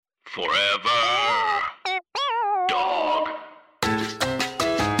Forever. Dog.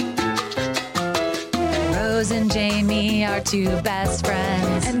 Rose and Jamie are two best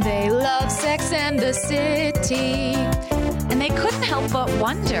friends, and they love Sex and the City. And they couldn't help but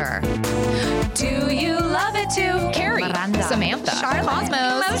wonder, do you love it too? Carrie, Miranda, Samantha, Charlotte,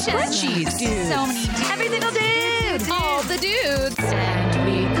 Cosmos, Frenchies, so many dudes. Every single dude. All the dudes. And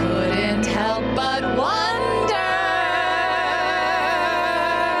we couldn't help but wonder.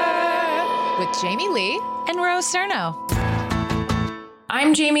 With Jamie Lee and Rose Cerno.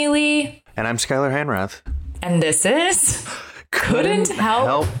 I'm Jamie Lee. And I'm Skylar Hanrath. And this is Couldn't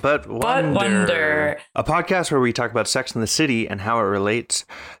Help But Wonder. A podcast where we talk about Sex and the City and how it relates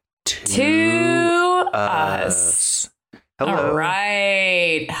to us. Hello. All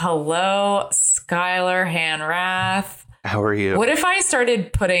right. Hello, Skylar Hanrath. How are you? What if I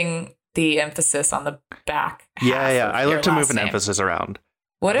started putting the emphasis on the back? Yeah. I love to move an emphasis around.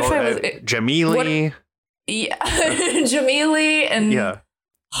 What if I was Jamili? Yeah, Jamili and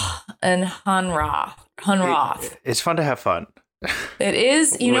Hanrath. It's fun to have fun. It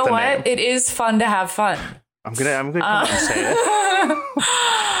is. You know what? Name. It is fun to have fun. I'm gonna come out and say it.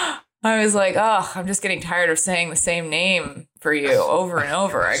 I was like, oh, I'm just getting tired of saying the same name for you over and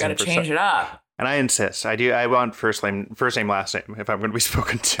over. I got to change it up. And I insist. I do. I want first name, last name if I'm going to be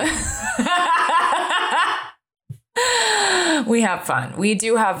spoken to. We have fun. We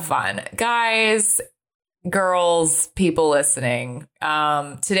do have fun. Guys, girls, people listening.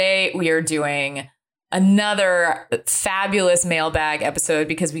 Today we are doing another fabulous mailbag episode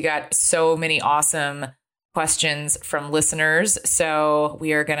because we got so many awesome questions from listeners. So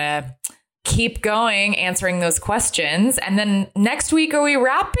we are going to keep going answering those questions. And then next week, are we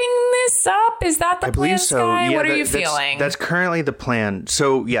wrapping this up? Is that the plan, believe so. Sky? Yeah, what are you feeling? That's currently the plan.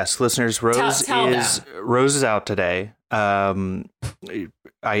 So yes, listeners, Rose is out today. I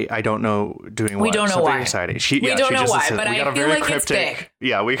don't know doing what. We don't know Something why. Exciting. We don't know why, but I feel like it's big.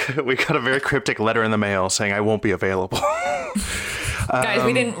 Yeah, we got a very cryptic letter in the mail saying I won't be available. Guys,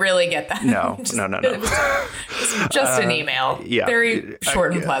 we didn't really get that. No. It was just an email. Yeah. Very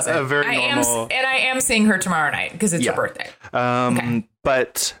short and pleasant. Very normal. I am seeing her tomorrow night because it's her birthday. Okay.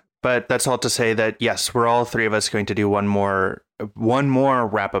 But that's all to say that, yes, we're all three of us going to do one more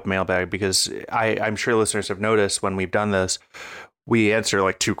wrap up mailbag because I'm sure listeners have noticed when we've done this, we answer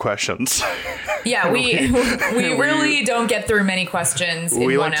like two questions. Yeah, we really don't get through many questions in one episode.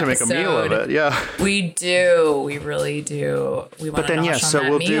 We like to make a meal of it, yeah. We do. We really do. But then, so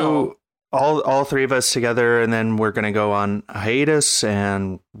we'll do all three of us together, and then we're going to go on hiatus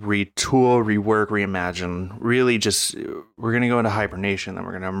and retool, rework, reimagine. Really just, we're going to go into hibernation, then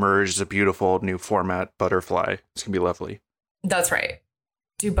we're going to emerge as a beautiful new format butterfly. It's going to be lovely. That's right.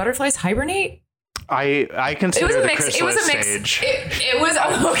 Do butterflies hibernate? I consider the chrysalis stage. It was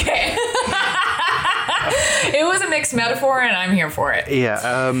okay. It was a mixed metaphor, and I'm here for it.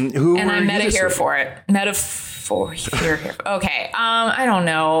 Yeah. I'm here for it. Metaphor here. Okay. I don't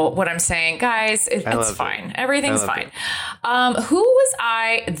know what I'm saying, guys. It's fine. Everything's fine. Who was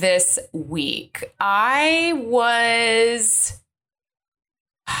I this week? I was.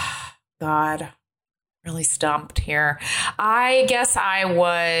 God. Really stumped here. I guess I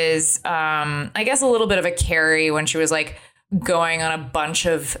was, a little bit of a Carrie when she was like going on a bunch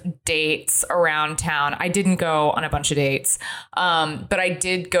of dates around town. I didn't go on a bunch of dates, but I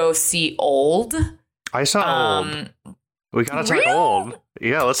did go see Old. I saw Old. We gotta talk Old.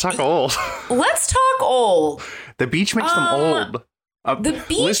 Yeah, let's talk Old. Let's talk Old. The beach makes them old. The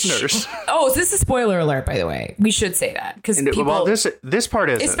beach. Listeners. Oh, this is a spoiler alert, by the way. We should say that because people. Well, this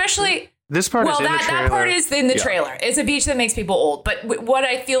part is especially. This part is in the trailer. That part is in the trailer. It's a beach that makes people old. But what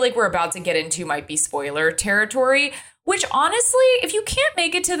I feel like we're about to get into might be spoiler territory, which honestly, if you can't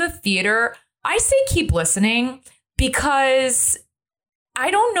make it to the theater, I say keep listening because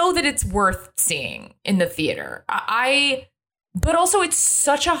I don't know that it's worth seeing in the theater. But also it's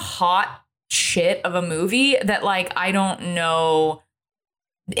such a hot shit of a movie that like, I don't know.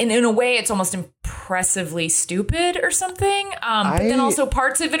 In a way, it's almost impressively stupid or something. But then also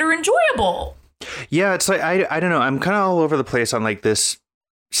parts of it are enjoyable. Yeah, it's like, I don't know. I'm kind of all over the place on like this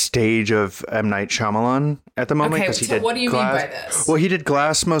stage of M. Night Shyamalan at the moment. Okay, so what do you mean by this? Well, he did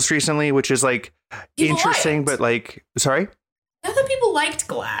Glass most recently, which is like interesting, but like, sorry? I thought people liked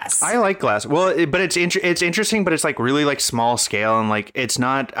Glass. I like Glass. Well, but it's interesting, but it's like really like small scale and like it's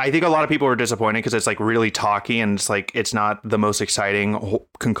not. I think a lot of people were disappointed because it's like really talky and it's like it's not the most exciting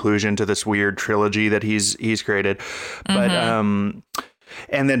conclusion to this weird trilogy that he's created. But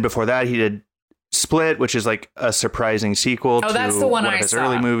and then before that he did Split, which is like a surprising sequel to that's the one of I his saw.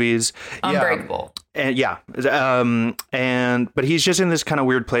 early movies. Unbreakable. Yeah. But he's just in this kind of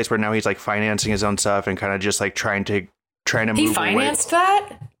weird place where now he's like financing his own stuff and kind of just like trying to move away. He financed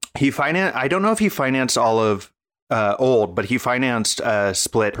that? I don't know if he financed all of Old, but he financed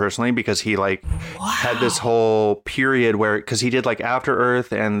Split personally because he like had this whole period where, because he did like After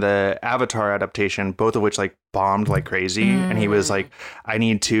Earth and the Avatar adaptation, both of which like bombed like crazy. And he was like, I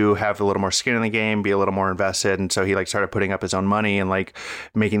need to have a little more skin in the game, be a little more invested. And so he like started putting up his own money and like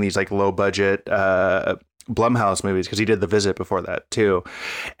making these like low budget Blumhouse movies, because he did The Visit before that too,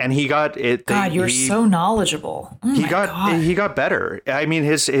 and he got it. God, you're so knowledgeable. Oh he got better. I mean,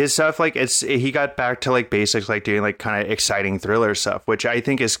 his stuff, like he got back to like basics, like doing like kind of exciting thriller stuff, which I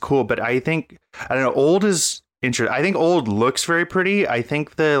think is cool. But I don't know. Old is interesting. I think Old looks very pretty. I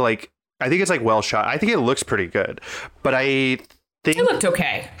think it's like well shot. I think it looks pretty good, but I think it looked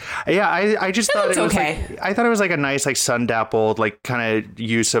okay. Yeah, I just thought it was okay. like, I thought it was like a nice like sun dappled like kind of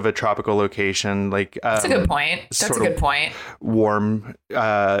use of a tropical location. Like that's a good point. That's a good point. Warm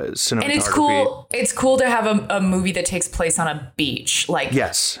cinematography. And it's cool to have a movie that takes place on a beach. Like,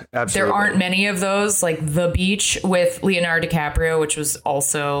 yes, absolutely. There aren't many of those, like The Beach with Leonardo DiCaprio, which was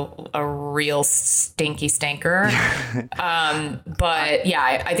also a real stinky stinker. But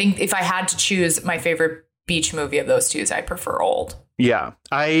yeah, I think if I had to choose my favorite beach movie of those two, I prefer Old. Yeah,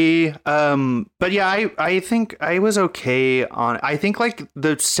 but yeah, I think I was okay on. I think like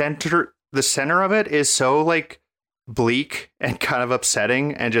the center of it is so like bleak and kind of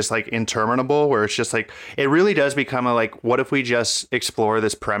upsetting and just like interminable, where it's just like it really does become a like, what if we just explore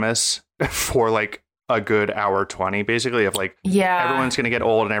this premise for like a good hour 20 basically of like, everyone's gonna get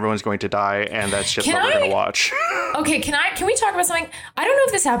old and everyone's going to die, and that's just what we're gonna watch. Okay, can we talk about something? I don't know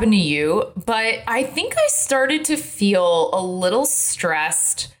if this happened to you, but I think I started to feel a little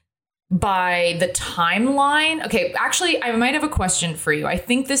stressed by the timeline. Okay, actually, I might have a question for you. I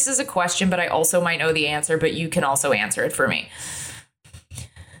think this is a question, but I also might know the answer, but you can also answer it for me.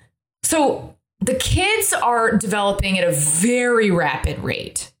 So the kids are developing at a very rapid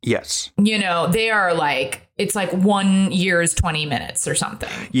rate. Yes. You know, they are like, it's like 1 year's 20 minutes or something.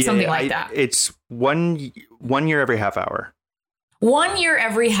 Yeah, something like that. It's one year every half hour. 1 year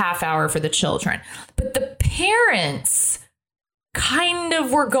every half hour for the children. But the parents kind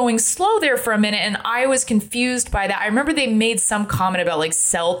of were going slow there for a minute, and I was confused by that. I remember they made some comment about like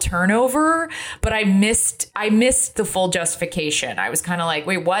cell turnover, but I missed the full justification. I was kind of like,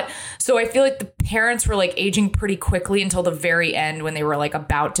 wait, what? So I feel like the parents were like aging pretty quickly until the very end when they were like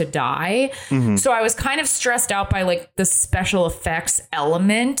about to die. Mm-hmm. So I was kind of stressed out by like the special effects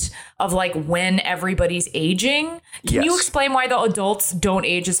element of like when everybody's aging. Can you explain why the adults don't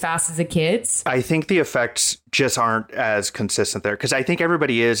age as fast as the kids? I think the effects just aren't as consistent there, because I think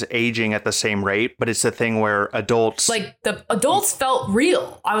everybody is aging at the same rate, but it's the thing where adults, like the adults felt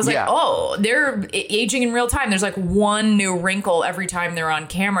real. I was like, oh, they're aging in real time. There's like one new wrinkle every time they're on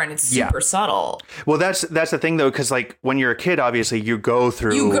camera, and it's super subtle. Well, that's the thing though, because like when you're a kid, obviously you go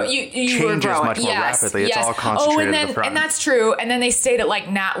through changes much more rapidly. It's all concentrated at the front. And that's true. And then they stayed at like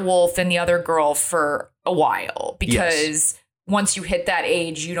Nat Wolff and the other girl for a while, because once you hit that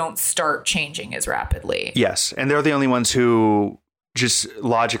age, you don't start changing as rapidly. Yes. And they're the only ones who just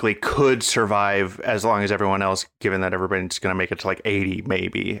logically could survive as long as everyone else, given that everybody's going to make it to like 80,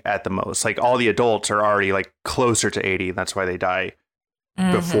 maybe at the most. Like all the adults are already like closer to 80. That's why they die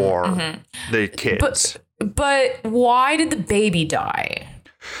before the kids. But why did the baby die?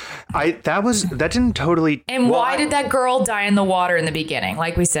 That didn't totally. And why did that girl die in the water in the beginning?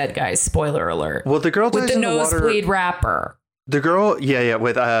 Like we said, guys, spoiler alert. Well, the girl with the nosebleed rapper. The girl,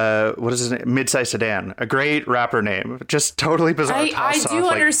 with what is his name? Midsize Sedan, a great rapper name. Just totally bizarre. I do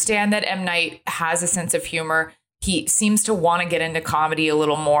understand that M. Night has a sense of humor. He seems to want to get into comedy a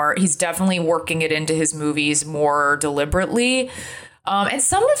little more. He's definitely working it into his movies more deliberately. And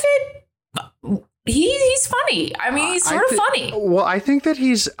some of it, he's funny. I mean, he's sort of funny. Well, I think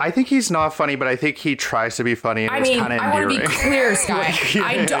he's not funny, but I think he tries to be funny. And I want to be clear, Sky.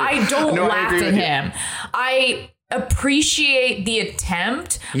 I don't laugh at him. I appreciate the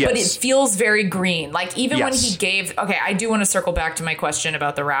attempt, but it feels very green. Like even when he gave, I do want to circle back to my question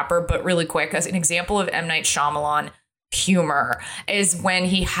about the rapper, but really quick, as an example of M. Night Shyamalan humor is when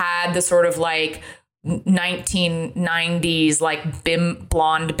he had the sort of like 1990s like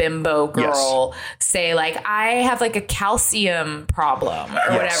blonde bimbo girl say like, I have like a calcium problem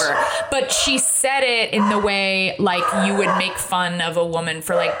or whatever, but she said it in the way like you would make fun of a woman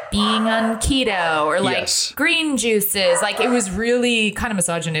for like being on keto or like green juices. Like it was really kind of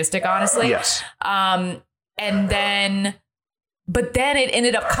misogynistic, honestly. And then but then it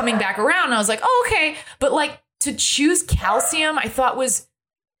ended up coming back around. And I was like, oh, okay. But like to choose calcium, I thought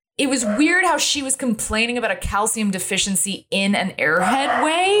it was weird how she was complaining about a calcium deficiency in an Airhead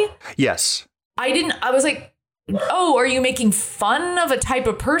way. Yes. I was like, oh, are you making fun of a type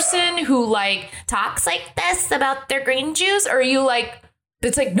of person who like talks like this about their green juice? Or are you like,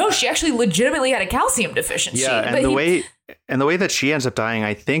 it's like, no, she actually legitimately had a calcium deficiency. Yeah, and the way that she ends up dying,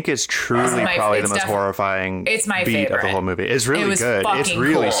 I think is truly probably the most horrifying beat of the whole movie. It's really good. It's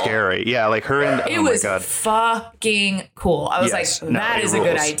really scary. Yeah, like her and it was fucking cool. I was like, that is a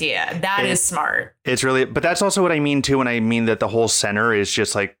good idea. That is smart. It's really, but that's also what I mean too when I mean that the whole center is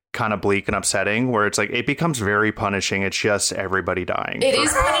just like kind of bleak and upsetting, where it's like it becomes very punishing. It's just everybody dying. It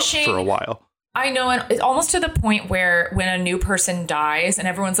is punishing for a while. I know, and it's almost to the point where when a new person dies and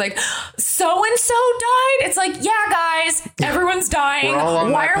everyone's like, so-and-so died? It's like, yeah, guys, everyone's dying.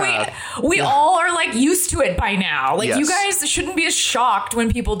 Why are we all are like used to it by now. Like you guys shouldn't be as shocked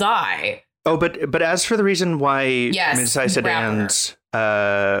when people die. Oh, but as for the reason why Mrs. Sedan's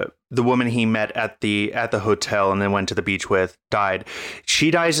the woman he met at the hotel and then went to the beach with died,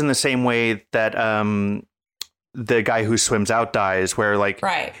 she dies in the same way that the guy who swims out dies, where like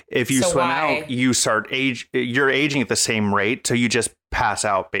if you swim out, you're aging at the same rate, so you just pass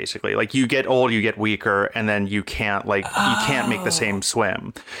out basically. Like you get old, you get weaker, and then you can't make the same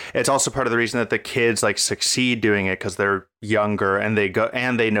swim. It's also part of the reason that the kids like succeed doing it because they're younger and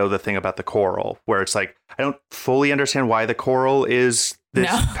they know the thing about the coral, where it's like I don't fully understand why the coral is this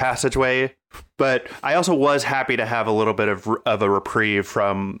passageway, but I also was happy to have a little bit of a reprieve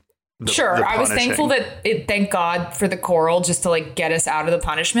from. I was thankful thank God for the coral just to like get us out of the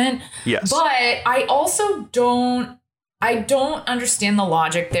punishment. Yes. But I also don't understand the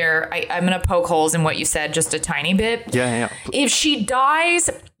logic there. I'm going to poke holes in what you said just a tiny bit. Yeah.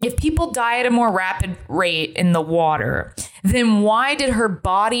 If people die at a more rapid rate in the water, then why did her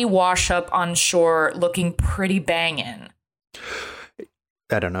body wash up on shore looking pretty banging?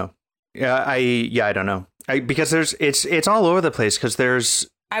 I don't know. I don't know. Because it's all over the place because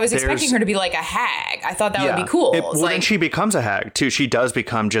I was expecting her to be like a hag. I thought that would be cool. Then she becomes a hag too. She does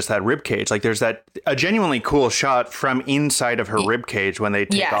become just that rib cage. Like there's a genuinely cool shot from inside of her rib cage when they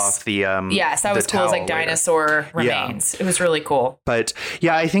take off the that was cool. It was like dinosaur remains. It was really cool. But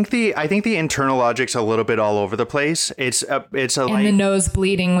yeah, I think the internal logic's a little bit all over the place. It's the nose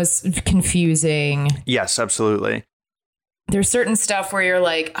bleeding was confusing. Yes, absolutely. There's certain stuff where you're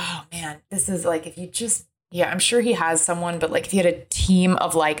like, oh man, this is like if you just. Yeah, I'm sure he has someone, but like if he had a team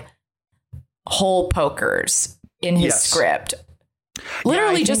of like hole pokers in his script,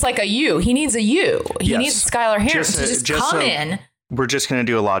 literally just like he needs a U. He needs Skylar Harris to just come in. We're just going to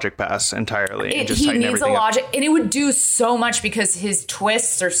do a logic pass entirely. He needs a logic and it would do so much because his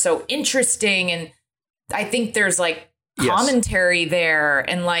twists are so interesting. And I think there's like commentary there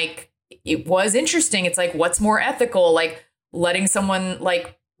and like it was interesting. It's like, what's more ethical? Like letting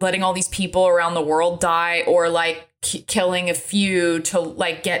all these people around the world die or like killing a few to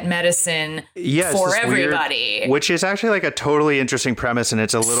like get medicine for everybody. Which is actually like a totally interesting premise. And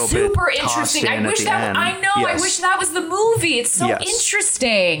it's a little super bit interesting. I wish that was the movie. It's so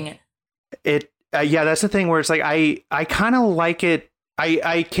interesting. That's the thing where it's like, I kind of like it.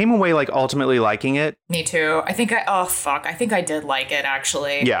 I came away like ultimately liking it. Me too. I think I did like it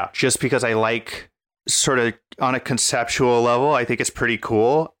actually. Yeah. Just because I like sort of on a conceptual level, I think it's pretty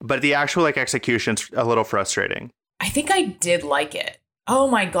cool, but the actual like execution's a little frustrating. I think I did like it. Oh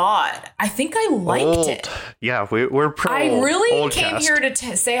my God. I think I liked it. Yeah, we're pro. I really came here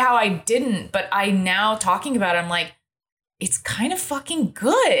to say how I didn't, but I now talking about it, I'm like, it's kind of fucking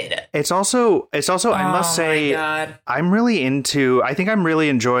good. It's also I must say, I'm really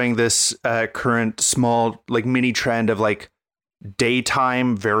enjoying this current small like mini trend of like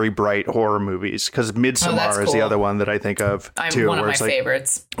daytime very bright horror movies, because Midsommar is the other one that I think of too. One of my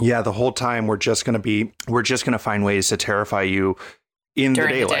favorites. Yeah, the whole time we're just gonna find ways to terrify you in the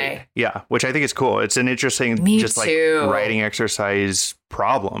daylight. Yeah, which I think is cool. It's an interesting writing exercise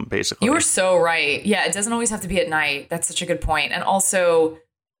problem, basically. You were so right. Yeah, it doesn't always have to be at night. That's such a good point. And also,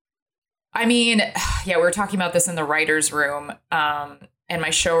 I mean, we were talking about this in the writer's room, and my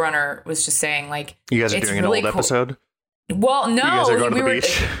showrunner was just saying like, you guys are doing an old episode. Well, no, you guys are going to the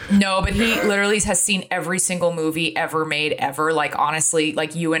beach? No, but he literally has seen every single movie ever made ever. Like, honestly,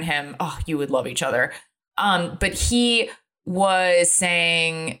 like you and him, you would love each other. But he was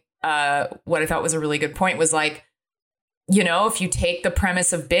saying what I thought was a really good point was like, you know, if you take the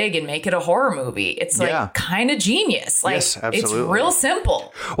premise of Big and make it a horror movie, it's like kind of genius. Like, it's real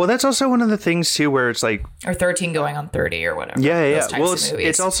simple. Well, that's also one of the things too, where it's like, or 13 going on 30 or whatever. Yeah. Well,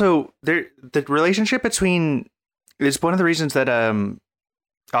 it's also the relationship between it's one of the reasons that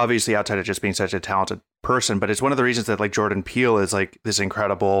obviously outside of just being such a talented person, but it's one of the reasons that like Jordan Peele is like this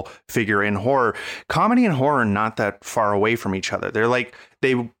incredible figure in horror. Comedy and horror are not that far away from each other. They're like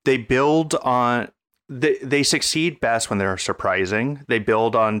they build on they succeed best when they're surprising. They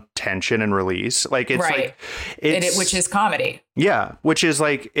build on tension and release. Like it's right. like which is comedy. Yeah, which is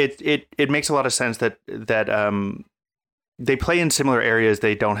like it makes a lot of sense that they play in similar areas.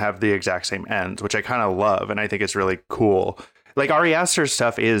 They don't have the exact same ends, which I kind of love, and I think it's really cool. Like Ari Aster's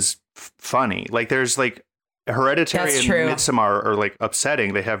stuff is funny. Like there's like Hereditary That's and true. Midsommar are like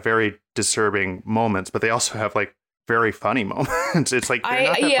upsetting. They have very disturbing moments, but they also have like very funny moments. It's like they're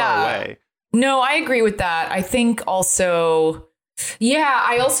not that far away. No, I agree with that. I think also,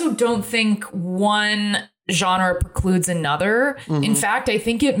 I also don't think one genre precludes another. Mm-hmm. In fact, I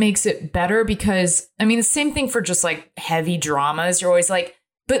think it makes it better because, I mean, the same thing for just like heavy dramas. You're always like,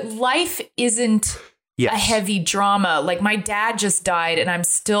 but life isn't a heavy drama. Like my dad just died and I'm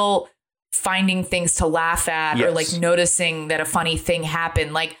still finding things to laugh at or like noticing that a funny thing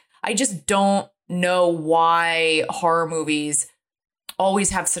happened. Like I just don't know why horror movies always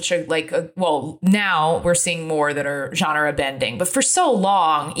have such a well, now we're seeing more that are genre bending, but for so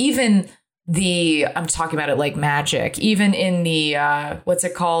long, even I'm talking about it like magic, even in the what's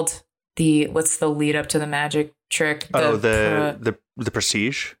it called? What's the lead up to the magic trick? The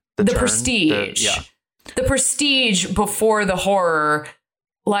Prestige. The Prestige. The Prestige before the horror,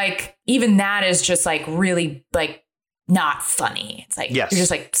 like even that is just like really like not funny. It's like you're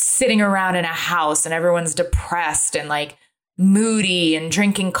just like sitting around in a house and everyone's depressed and like moody and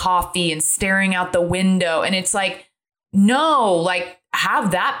drinking coffee and staring out the window. And it's like, no, like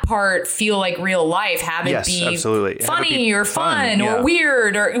have that part feel like real life. Have it be absolutely. funny or fun or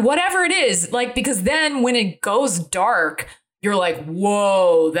weird or whatever it is. Like, because then when it goes dark, you're like,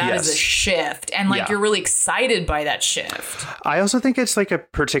 whoa, that is a shift. And like, you're really excited by that shift. I also think it's like a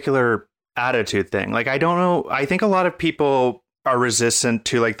particular attitude thing. Like, I don't know. I think a lot of people are resistant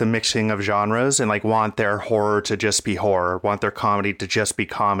to like the mixing of genres and like want their horror to just be horror, want their comedy to just be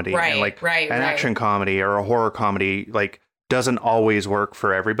comedy. Right, and like right, an action comedy or a horror comedy, like doesn't always work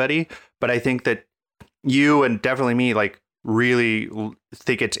for everybody. But I think that you and definitely me, like, really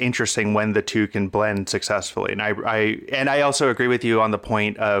think it's interesting when the two can blend successfully. And I also agree with you on the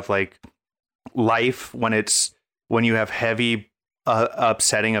point of like life when you have heavy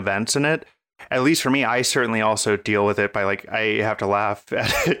upsetting events in it. At least for me, I certainly also deal with it by like I have to laugh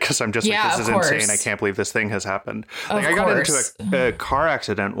at it because I'm just like, this is insane. I can't believe this thing has happened. Like I got into a car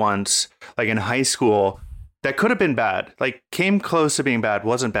accident once, like in high school, that could have been bad. Like came close to being bad,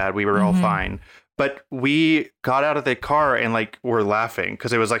 wasn't bad. We were all fine. But we got out of the car and like we're laughing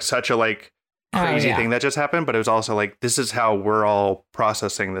because it was like such a like crazy thing that just happened. But it was also like, this is how we're all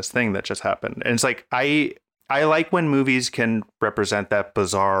processing this thing that just happened. And it's like, I like when movies can represent that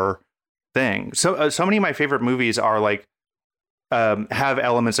bizarre thing. So many of my favorite movies are like, have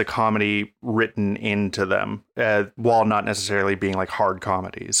elements of comedy written into them while not necessarily being like hard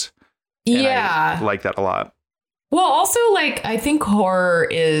comedies. And I like that a lot. Well, also, like, I think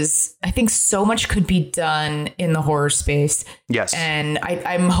I think so much could be done in the horror space. Yes. And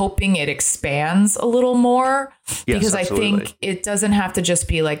I'm hoping it expands a little more because I think it doesn't have to just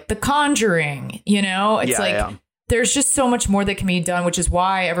be like The Conjuring, you know? It's there's just so much more that can be done, which is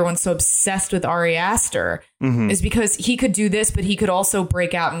why everyone's so obsessed with Ari Aster is because he could do this, but he could also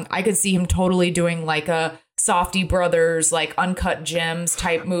break out. And I could see him totally doing like a Safdie Brothers, like Uncut Gems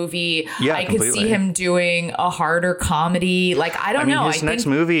type movie. Yeah, I could see him doing a harder comedy. Like, I don't know. His next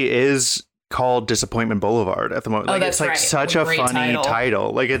movie is called Disappointment Boulevard at the moment. Like, it's like such a funny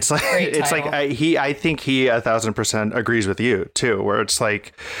title. Like, it's like I think he 1,000% agrees with you too, where it's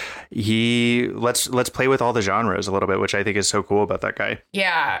like let's play with all the genres a little bit, which I think is so cool about that guy.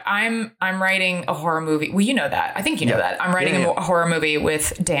 Yeah, I'm writing a horror movie. Well, you know that. I think you know that. I'm writing a horror movie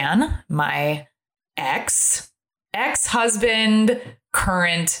with Dan, my ex-husband,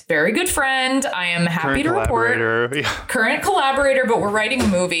 current very good friend. I am happy to report current collaborator, but we're writing a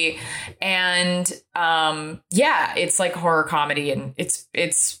movie and it's like horror comedy and it's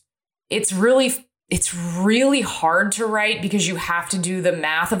really hard to write because you have to do the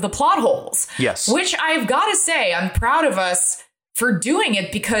math of the plot holes. Yes. Which I've got to say, I'm proud of us for doing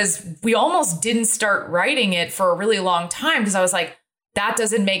it because we almost didn't start writing it for a really long time because I was like, that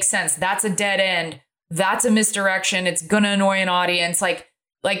doesn't make sense. That's a dead end. That's a misdirection. It's going to annoy an audience. Like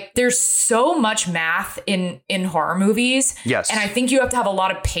there's so much math in horror movies. Yes. And I think you have to have a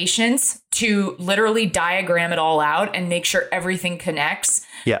lot of patience to literally diagram it all out and make sure everything connects.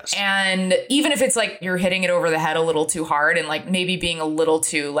 Yes. And even if it's like you're hitting it over the head a little too hard and like maybe being a little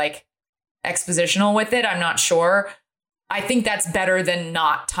too like expositional with it. I'm not sure. I think that's better than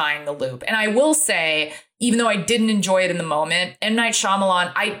not tying the loop. And I will say, even though I didn't enjoy it in the moment, M. Night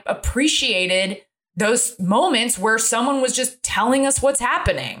Shyamalan, I appreciated those moments where someone was just telling us what's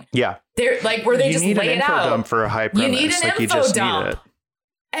happening. Yeah. They're like where they you just need lay an it info out. dump for a high premise. You need an like, info you just dump. Need it.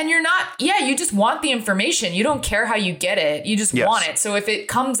 And you're not, you just want the information. You don't care how you get it. You just want it. So if it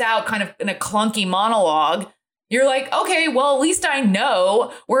comes out kind of in a clunky monologue, you're like, okay, well, at least I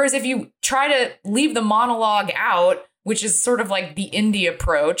know. Whereas if you try to leave the monologue out, which is sort of like the indie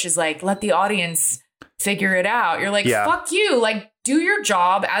approach, is like, let the audience figure it out. You're like, fuck you. Like, do your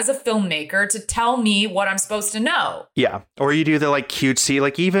job as a filmmaker to tell me what I'm supposed to know. Yeah. Or you do the like cutesy,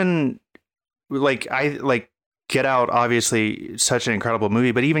 like even like Get Out, obviously such an incredible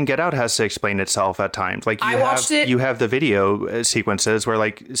movie, but even Get Out has to explain itself at times. Like you have the video sequences where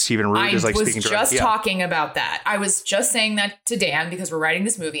like Stephen Root is like speaking. I was just talking about that. I was just saying that to Dan because we're writing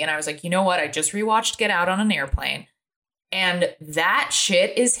this movie, and I was like, you know what? I just rewatched Get Out on an airplane, and that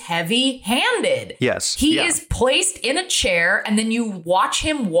shit is heavy-handed. Yes, he is placed in a chair, and then you watch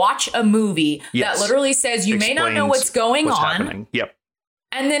him watch a movie that literally says you may not know what's going on. Happening. Yep.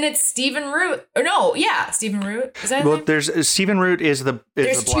 And then it's Stephen Root. Or no, Stephen Root. Is that his name? There's Stephen Root is the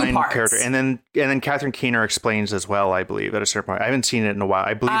blind parts. character, and then Catherine Keener explains as well. I believe at a certain point. I haven't seen it in a while.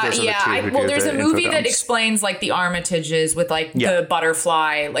 I believe those are the two who do there's the a movie info that dumps. explains like the Armitages with like the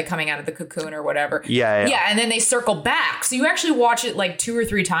butterfly like coming out of the cocoon or whatever. Yeah, and then they circle back. So you actually watch it like 2 or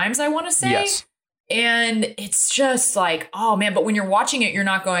 3 times. I want to say. Yes. And it's just like, oh man! But when you're watching it, you're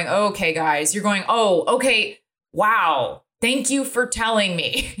not going, oh, okay, guys. You're going, oh, okay, wow. Thank you for telling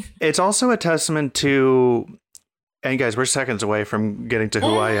me. It's also a testament to, and guys, we're seconds away from getting to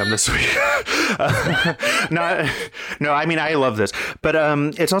who I am this week. No, I mean, I love this, but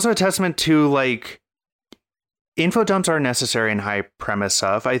it's also a testament to like info dumps are necessary in high premise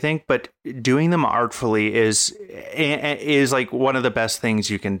stuff, I think, but doing them artfully is like one of the best things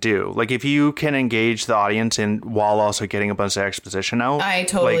you can do. Like if you can engage the audience while also getting a bunch of exposition out. I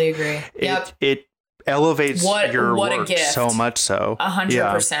totally agree. It elevates your what work a gift. So much so.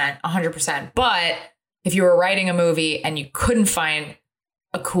 100%. 100%. But if you were writing a movie and you couldn't find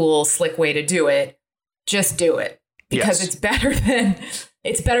a cool, slick way to do it, just do it. Because it's better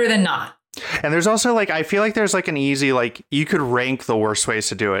than not. And there's also like, I feel like there's like an easy, like you could rank the worst ways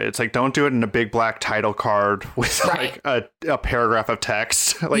to do it. It's like, don't do it in a big black title card with like a paragraph of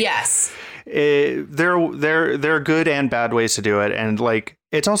text. Like, there are good and bad ways to do it. And like,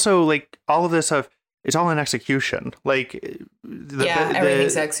 it's also like all of this stuff, it's all in execution. Like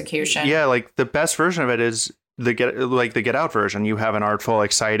everything's execution. Yeah. Like the best version of it is the Get Out version. You have an artful,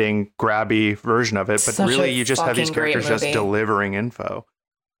 exciting, grabby version of it, but really you just have these characters just delivering info.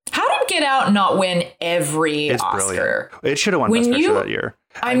 How did Get Out not win every Oscar? Brilliant. It should have won Best Picture that year.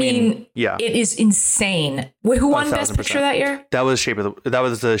 I mean, it is insane. Who won Best Picture that year? That was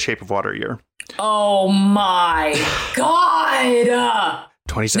the Shape of Water year. Oh my God.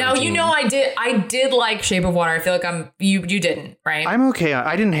 2017. Now, I did like Shape of Water. I feel like you didn't, right? I'm okay.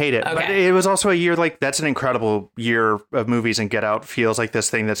 I didn't hate it, but it was also a year like that's an incredible year of movies, and Get Out feels like this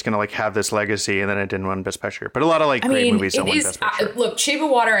thing that's going to like have this legacy, and then it didn't win Best Picture. But a lot of like great movies don't win Best Picture. Look, Shape of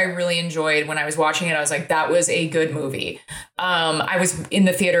Water, I really enjoyed when I was watching it. I was like, that was a good movie. I was in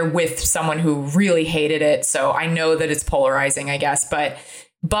the theater with someone who really hated it, so I know that it's polarizing, I guess. But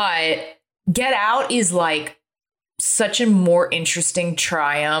Get Out is like such a more interesting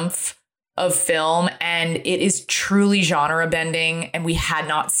triumph of film, and it is truly genre bending, and we had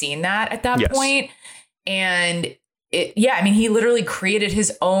not seen that at that point. And he literally created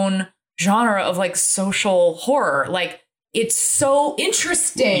his own genre of like social horror. Like it's so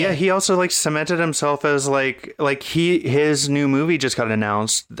interesting. Yeah, he also like cemented himself as like his new movie just got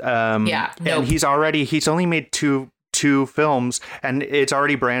announced. And he's only made two films, and it's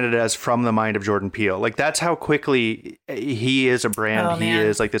already branded as From the Mind of Jordan Peele. Like that's how quickly he is a brand. He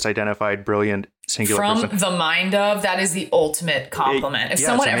is like this identified, brilliant, singular From person. the mind of, that is the ultimate compliment. If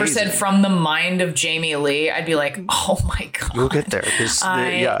someone ever said From the Mind of Jamie Lee, I'd be like, oh my God. You'll get there.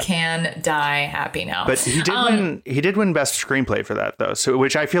 I can die happy now. But he did win Best Screenplay for that though. So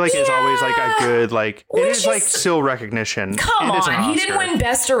which I feel like is always like a good, like it is like still recognition. Come on. He didn't win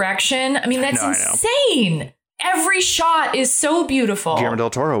Best Direction. I mean, that's insane. Every shot is so beautiful. Guillermo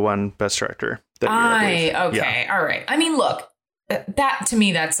del Toro won Best Director. All right. I mean, look, that to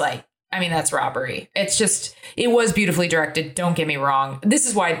me, that's robbery. It's just, it was beautifully directed. Don't get me wrong. This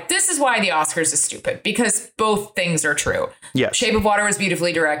is why the Oscars is stupid, because both things are true. Yes. Shape of Water was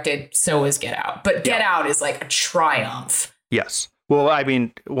beautifully directed. So is Get Out. But Get Out is like a triumph. Yes. Well, I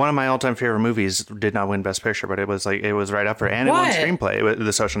mean, one of my all-time favorite movies did not win Best Picture, but it was right up for it. And it won Screenplay,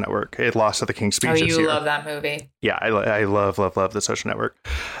 The Social Network. It lost to The King's Speech this year. Love that movie. Yeah, I love The Social Network.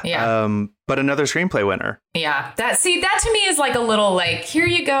 Yeah. But another screenplay winner. Yeah. That to me is like a little like, here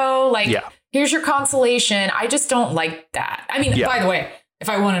you go. Like, here's your consolation. I just don't like that. I mean, by the way, if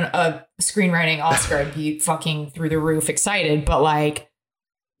I won a screenwriting Oscar, I'd be fucking through the roof excited. But like,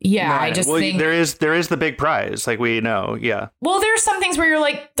 I just think there is the big prize, like we know. Yeah. Well, there's some things where you're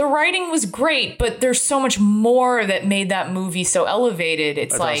like, the writing was great, but there's so much more that made that movie so elevated.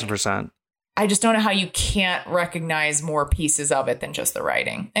 It's 1,000%. I just don't know how you can't recognize more pieces of it than just the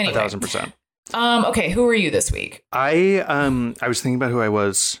writing. Anyway, 1,000%. Okay, who are you this week? I was thinking about who I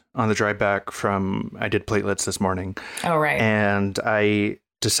was on the drive back from. I did platelets this morning. Oh, right. And I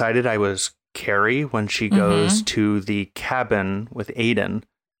decided I was Carrie when she goes to the cabin with Aiden.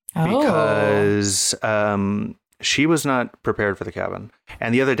 Because she was not prepared for the cabin.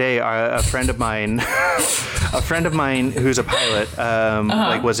 And the other day, a friend of mine, who's a pilot,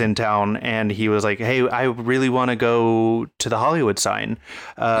 like was in town, and he was like, "Hey, I really want to go to the Hollywood sign."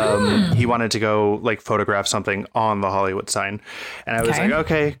 He wanted to go like photograph something on the Hollywood sign, and I was like,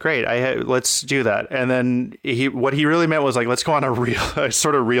 "Okay, great, let's do that." And then what he really meant was like, "Let's go on a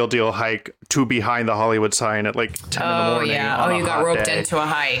sort of real deal hike to behind the Hollywood sign at like 10 in the morning." Yeah. You got roped into a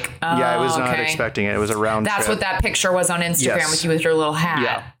hike. I was not expecting it. It was a round trip. That's what that picture was on Instagram with you with your little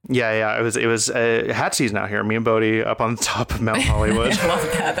hat. Yeah. It was hat season out here. Me and Bodhi up on the top of Mount Hollywood. I love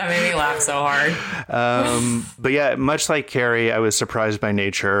that. That made me laugh so hard. But yeah, much like Carrie, I was surprised by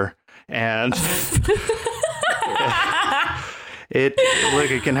nature, and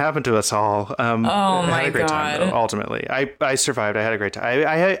it can happen to us all. I had a great time, though, ultimately. I survived. I had a great time.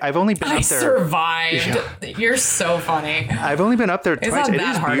 I've only been up there. I survived. Yeah. You're so funny. I've only been up there twice. It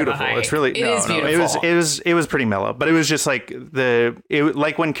is beautiful. It's really beautiful. It was pretty mellow, but it was just like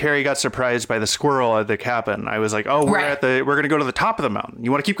like when Carrie got surprised by the squirrel at the cabin. I was like, oh, we're going to go to the top of the mountain.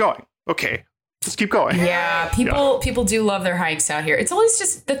 You want to keep going? Okay. Let's keep going. Yeah, people do love their hikes out here. It's always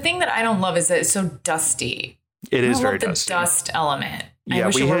just the thing that I don't love is that it's so dusty. It is very dusty. The dust element. I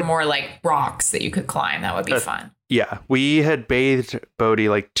wish it were more like rocks that you could climb. That would be fun. Yeah, we had bathed Bodhi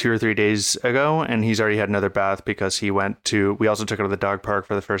like 2 or 3 days ago, and he's already had another bath because we also took him to the dog park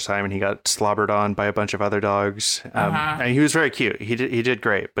for the first time, and he got slobbered on by a bunch of other dogs. And he was very cute. He did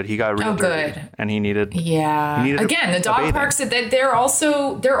great, but he got real dirty, and he needed. Yeah. Again, the dog parks they're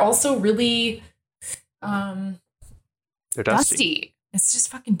also really they're dusty. It's just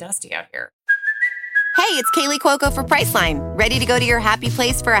fucking dusty out here. Hey, it's Kaylee Cuoco for Priceline. Ready to go to your happy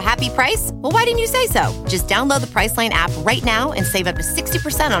place for a happy price? Well, why didn't you say so? Just download the Priceline app right now and save up to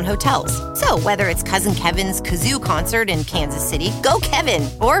 60% on hotels. So whether it's Cousin Kevin's Kazoo Concert in Kansas City, go Kevin,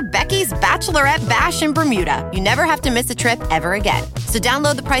 or Becky's Bachelorette Bash in Bermuda, you never have to miss a trip ever again. So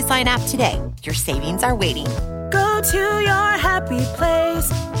download the Priceline app today. Your savings are waiting. Go to your happy place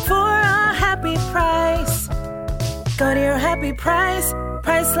for a happy price. Go to your happy price,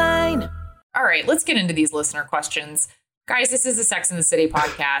 Priceline. All right, let's get into these listener questions. Guys, this is a Sex and the City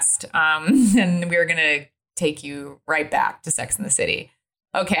podcast, and we're going to take you right back to Sex and the City.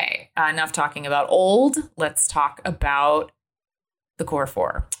 Okay, enough talking about old. Let's talk about the core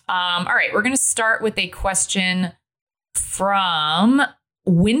four. All right, we're going to start with a question from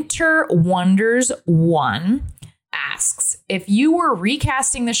Winter Wonders 1 asks, if you were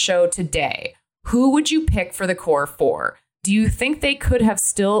recasting the show today, who would you pick for the core four? Do you think they could have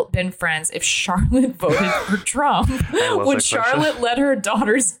still been friends if Charlotte voted for Trump? Would Charlotte let her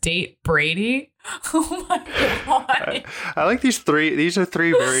daughters date Brady? Oh my God. I like these three. These are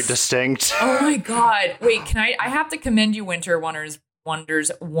three very distinct. Oh my God. Wait, I have to commend you, Winter Wonders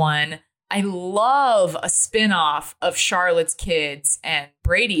 1. I love a spinoff of Charlotte's kids and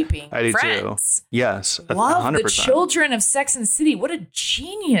Brady being friends. I do too. Yes. Love 100%. the children of Sex and the City. What a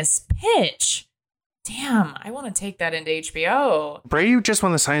genius pitch. Damn, I want to take that into HBO. Brady just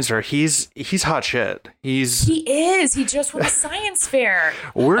won the science fair. He's hot shit. He is. He just won the science fair.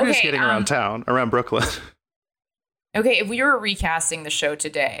 We're just getting around town, around Brooklyn. Okay, if we were recasting the show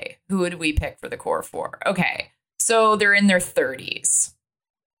today, who would we pick for the core four? Okay, so they're in their 30s.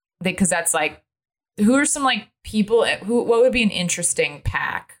 Because that's like, who are some like people? What would be an interesting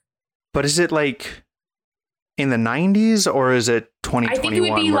pack? But is it like in the 90s or is it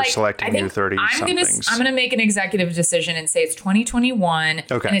 2021? We're selecting new 30-somethings. I'm gonna make an executive decision and say it's 2021.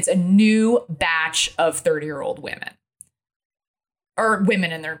 Okay. And it's a new batch of 30-year-old women. Or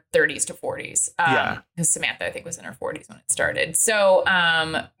women in their 30s to 40s. Yeah. Because Samantha, I think, was in her 40s when it started. So,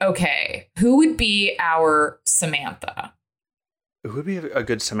 okay. Who would be our Samantha? Who would be a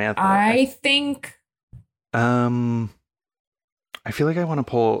good Samantha? I think... I feel like I want to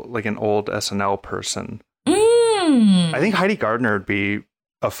pull like an old SNL person. Mm. I think Heidi Gardner would be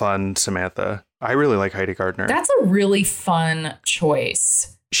a fun Samantha. I really like Heidi Gardner. That's a really fun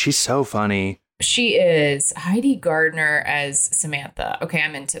choice. She's so funny. She is. Heidi Gardner as Samantha. Okay,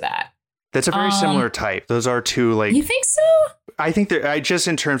 I'm into that. That's a very similar type. Those are two like. You think so? I think I just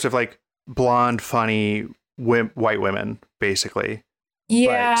in terms of like blonde, funny white women, basically.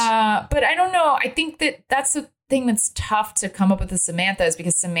 Yeah, but I don't know. I think that's the thing that's tough to come up with a Samantha is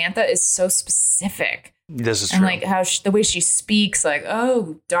because Samantha is so specific. This is and true. Like how the way she speaks, like,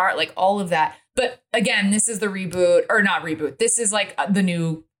 oh, dark, like all of that. But again, this is the reboot or not reboot. This is like the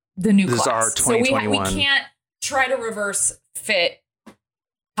new this class. Is our 2021. So we can't try to reverse fit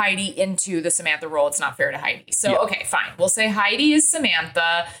Heidi into the Samantha role. It's not fair to Heidi. So, okay, fine. We'll say Heidi is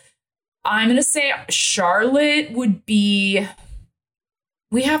Samantha. I'm going to say Charlotte would be...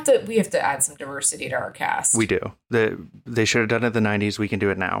 We have to add some diversity to our cast. We do. They should have done it in the 90s. We can do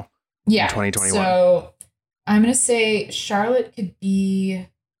it now. Yeah. In 2021. So I'm going to say Charlotte could be...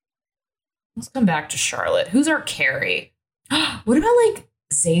 Let's come back to Charlotte. Who's our Carrie? What about like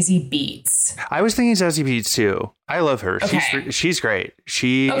Zazie Beetz? I was thinking Zazie Beetz too. I love her. Okay. She's great.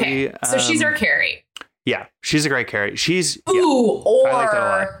 Okay. So she's our Carrie. Yeah, she's a great Carrie. She's or I like that a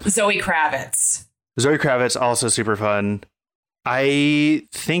lot. Zoe Kravitz. Zoe Kravitz also super fun. I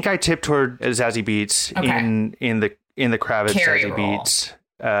think I tip toward Zazie Beetz in the Kravitz Carrie Zazie role.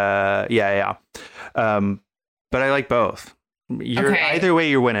 Beetz. Yeah. But I like both. Either way,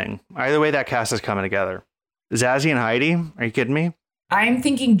 you're winning. Either way, that cast is coming together. Zazie and Heidi. Are you kidding me? I'm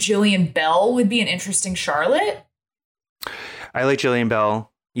thinking Jillian Bell would be an interesting Charlotte. I like Jillian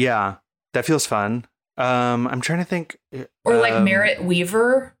Bell. Yeah, that feels fun. I'm trying to think. Or like Merritt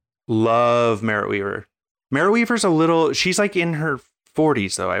Weaver. Love Merritt Weaver. Merritt Weaver's she's like in her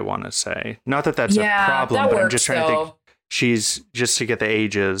 40s, though, I want to say. Not that that's a problem, but I'm just trying to think. She's just to get the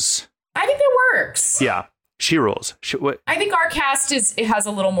ages. I think that works. Yeah, she rules. I think our cast it has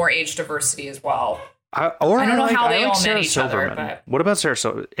a little more age diversity as well. I don't know how they all Sarah met each Silverman. other. But... What about Sarah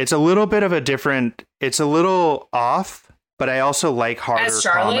Silverman? It's a little bit of a different. It's a little off, but I also like harder as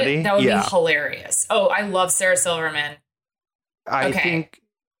Charlotte, comedy. That would be hilarious. Oh, I love Sarah Silverman. I think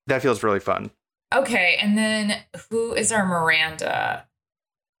that feels really fun. Okay, and then who is our Miranda?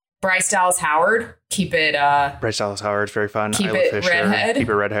 Bryce Dallas Howard. Keep it. Bryce Dallas Howard is very fun. Keep Isla it Fisher, redhead. Keep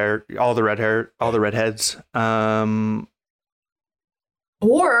it red hair. All the redheads.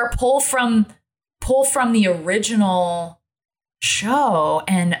 Or pull from the original show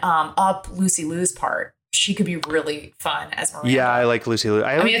and up Lucy Liu's part. She could be really fun as Miranda. Yeah, I like Lucy Liu.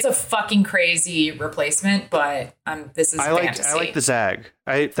 I mean, it's a fucking crazy replacement, but this is fantasy. I like the Zag.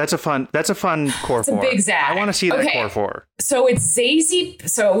 That's a fun core four. It's a big Zag. I want to see that core four. So it's Zazie.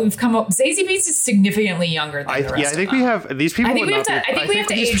 So we've come up. Zazie Beetz is significantly younger than the rest of them. I think we have these people. I think we have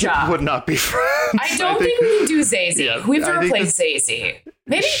to age up. Would not be friends. I don't think we can do Zazie. Yeah, we have to replace Zazie.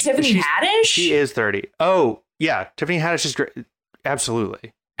 Maybe Tiffany Haddish. She is 30. Oh yeah, Tiffany Haddish is great.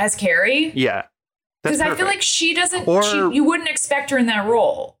 Absolutely. As Carrie. Yeah. Because I feel like she doesn't, you wouldn't expect her in that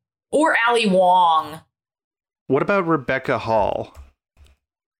role. Or Ali Wong. What about Rebecca Hall?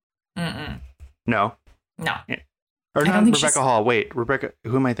 Mm-mm. No. No. Yeah. Or not Rebecca Hall. Wait, Rebecca,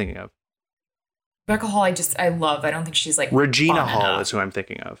 who am I thinking of? Rebecca Hall, I love. I don't think she's like Regina Hall is who I'm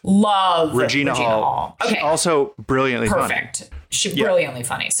thinking of. Love Regina Hall. Okay. Also brilliantly funny. Perfect. She's brilliantly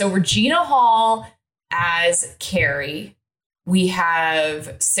funny. So Regina Hall as Carrie. We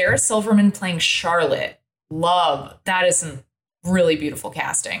have Sarah Silverman playing Charlotte. Love. That is some really beautiful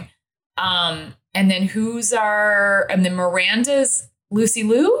casting. And then and then Miranda's Lucy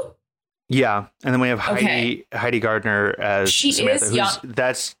Liu? Yeah. And then we have Heidi Gardner as Samantha. Is young.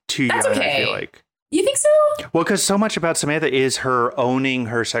 That's too young, okay. I feel like. You think so? Well, because so much about Samantha is her owning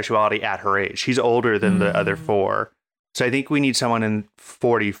her sexuality at her age. She's older than the other four. So I think we need someone in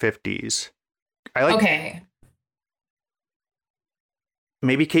 40s, 50s.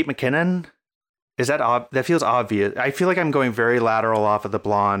 Maybe Kate McKinnon? Is that that feels obvious? I feel like I'm going very lateral off of the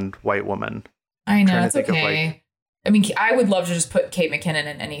blonde white woman. I know, it's okay. I mean, I would love to just put Kate McKinnon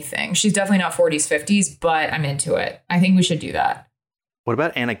in anything. She's definitely not 40s, 50s, but I'm into it. I think we should do that. What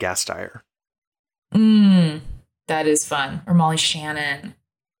about Anna Gasteyer? That is fun. Or Molly Shannon.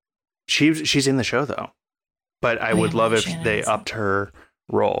 She's in the show, though. But I would love if they upped her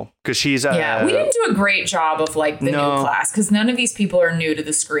role, because she's we didn't do a great job of like the new class, because none of these people are new to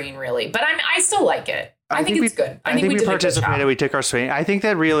the screen really, but I still like it. I think it's good. I think we participated. We took our swing. I think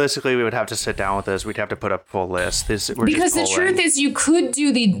that realistically we would have to sit down with this. We'd have to put up a full list. Because the truth is, you could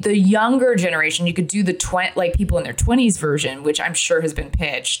do the younger generation. You could do the people in their 20s version, which I'm sure has been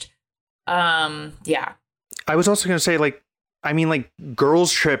pitched. Yeah. I was also going to say, like, I mean, like,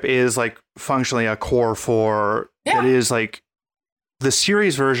 Girls Trip is like functionally a core 4. Yeah. It is like the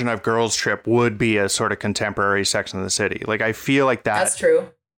series version of Girls Trip would be a sort of contemporary Sex and the City. Like, I feel like That's true.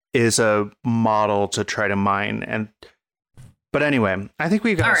 is a model to try to mine. But anyway, I think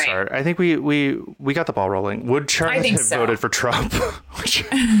we got to start. I think we got the ball rolling. Would Charlotte have voted for Trump?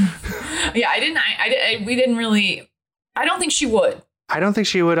 Yeah, we didn't really. I don't think she would. I don't think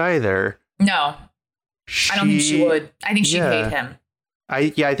she would either. No, I don't think she would. I think she'd hate him. I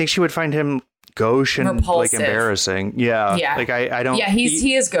think she would find him gauche and repulsive. like embarrassing. Yeah. Like I don't. Yeah,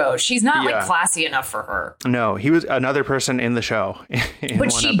 he is gauche. He's not like classy enough for her. No, he was another person in the show.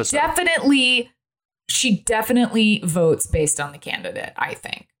 But she definitely votes based on the candidate, I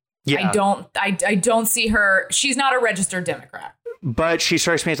think. Yeah. I don't see her. She's not a registered Democrat. But she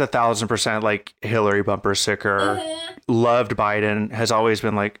strikes me as 1,000% like Hillary bumper sticker. Loved Biden. Has always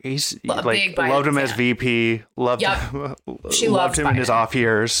been like he's like loved him as VP. Loved him. She loved him Biden in his off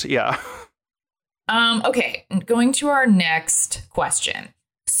years. Yeah. Okay. Going to our next question.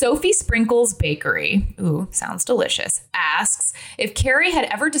 Sophie Sprinkles Bakery. Ooh, sounds delicious. Asks if Carrie had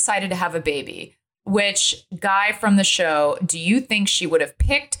ever decided to have a baby, which guy from the show do you think she would have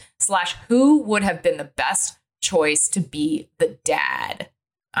picked / who would have been the best choice to be the dad?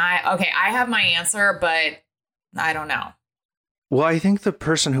 I have my answer, but I don't know. Well, I think the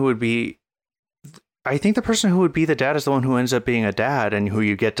person who would be the dad is the one who ends up being a dad and who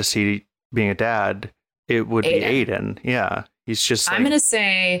you get to see being a dad. It would be Aiden. Yeah. He's just like, I'm going to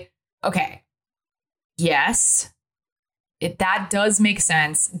say, okay. Yes. That does make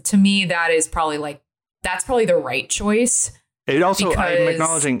sense. To me, that's probably the right choice. It also, I'm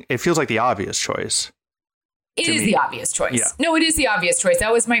acknowledging, it feels like the obvious choice. It is the obvious choice. Yeah. No, it is the obvious choice.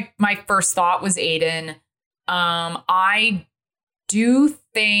 That was my first thought was Aiden. I do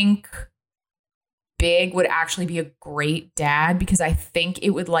think Big would actually be a great dad because I think it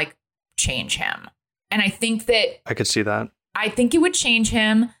would like change him. And I think that I could see that. I think it would change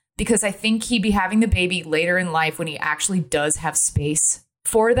him because I think he'd be having the baby later in life when he actually does have space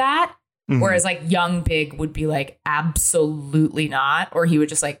for that. Mm-hmm. Whereas like young Big would be like, absolutely not. Or he would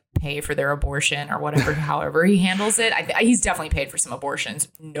just like pay for their abortion or whatever, however he handles it. He's definitely paid for some abortions.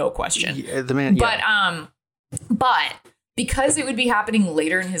 No question. Yeah, the man. Yeah. But because it would be happening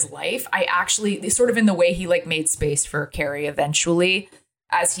later in his life, I actually sort of in the way he like made space for Carrie eventually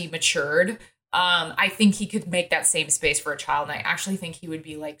as he matured. I think he could make that same space for a child. And I actually think he would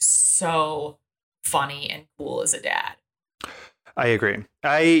be like so funny and cool as a dad. I agree.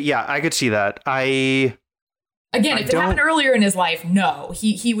 I could see that. If it happened earlier in his life, no,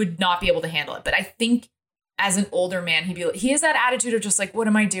 he would not be able to handle it. But I think as an older man, he has that attitude of just like, what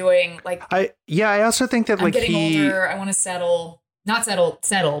am I doing? Like, I also think that I'm getting older. I want to settle, but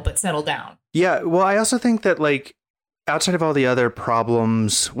settle down. Yeah. Well, I also think that like outside of all the other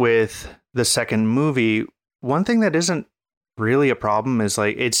problems with the second movie, one thing that isn't really a problem is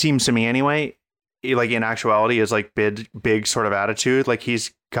like, it seems to me anyway, like in actuality is like big sort of attitude. Like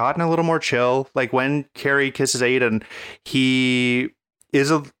he's gotten a little more chill. Like when Carrie kisses Aiden, he's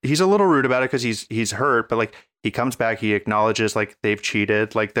a little rude about it because he's hurt, but like he comes back, he acknowledges like they've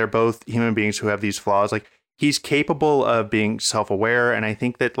cheated. Like they're both human beings who have these flaws. Like he's capable of being self-aware. And I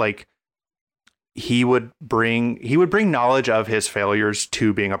think that like he would bring knowledge of his failures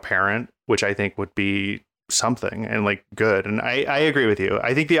to being a parent, which I think would be something and like good. And I agree with you.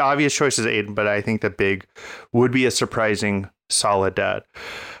 I think the obvious choice is Aiden, but I think that Big would be a surprising solid dad.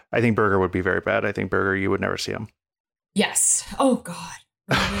 I think Burger would be very bad. I think Burger, you would never see him. Yes. Oh God.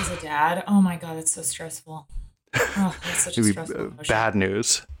 Burger is a dad. Oh my God. It's so stressful. Oh, that's such a stressful emotion. Bad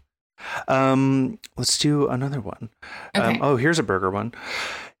news. Let's do another one. Okay. Here's a Burger one.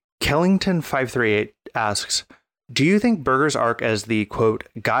 Kellington538 asks, do you think Burger's arc as the, quote,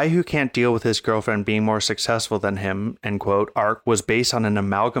 guy who can't deal with his girlfriend being more successful than him, end quote, arc was based on an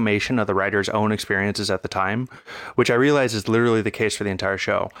amalgamation of the writer's own experiences at the time, which I realize is literally the case for the entire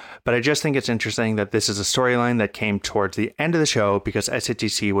show. But I just think it's interesting that this is a storyline that came towards the end of the show because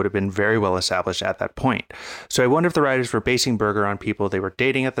SATC would have been very well established at that point. So I wonder if the writers were basing Burger on people they were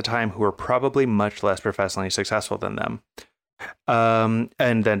dating at the time who were probably much less professionally successful than them. And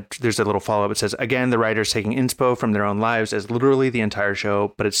then there's a little follow-up. It says, again, the writers taking inspo from their own lives as literally the entire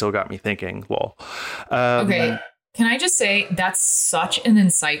show, but it still got me thinking. Lol. Okay. Can I just say that's such an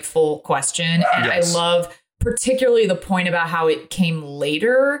insightful question. And yes. I love particularly the point about how it came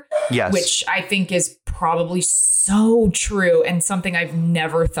later, yes, which I think is probably so true and something I've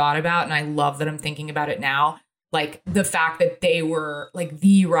never thought about. And I love that I'm thinking about it now. Like the fact that they were like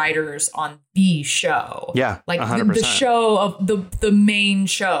the writers on the show. Yeah. Like the show of the main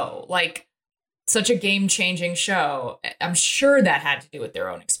show. Like such a game-changing show. I'm sure that had to do with their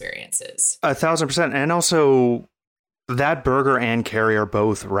own experiences. 1,000%. And also that Berger and Carey are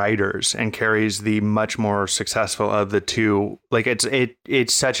both writers, and Carey's the much more successful of the two. Like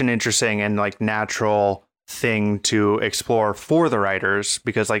it's such an interesting and like natural thing to explore for the writers,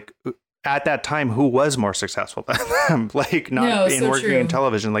 because like at that time, who was more successful than them? Like working in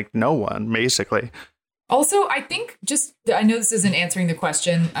television, like no one, basically. Also, I think I know this isn't answering the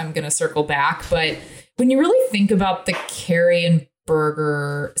question. I'm going to circle back. But when you really think about the Carey and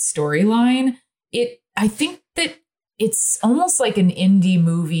Berger storyline, I think that it's almost like an indie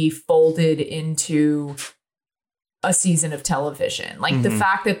movie folded into a season of television. Like the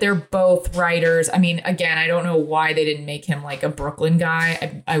fact that they're both writers. I mean, again, I don't know why they didn't make him like a Brooklyn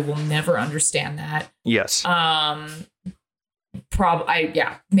guy. I will never understand that. Yes.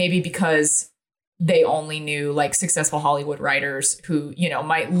 Maybe because they only knew like successful Hollywood writers who,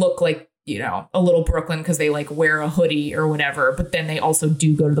 might look like, a little Brooklyn because they like wear a hoodie or whatever. But then they also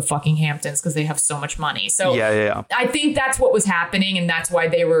do go to the fucking Hamptons because they have so much money. So yeah. I think that's what was happening. And that's why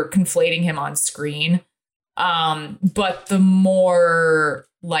they were conflating him on screen. But the more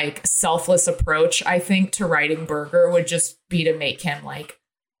like selfless approach, I think, to writing Berger would just be to make him like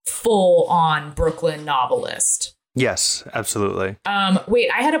full on Brooklyn novelist. Yes, absolutely. Wait,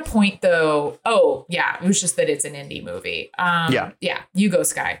 I had a point though. Oh, yeah. It was just that it's an indie movie. Yeah. You go,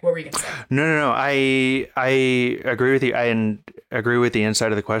 Sky. What were you gonna say? No. I agree with you. I agree with the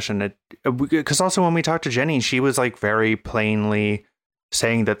inside of the question. Because also when we talked to Jenny, she was like very plainly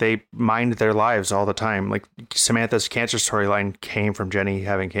saying that they mind their lives all the time. Like Samantha's cancer storyline came from Jenny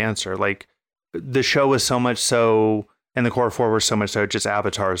having cancer. Like the show was so much so. And the core four were so much so just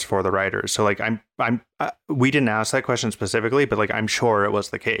avatars for the writers. So like we didn't ask that question specifically, but like I'm sure it was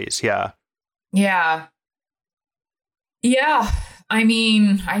the case. Yeah. I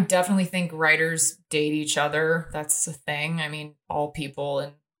mean, I definitely think writers date each other. That's the thing. I mean, all people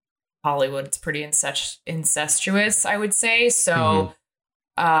in Hollywood, it's pretty incestuous, I would say. So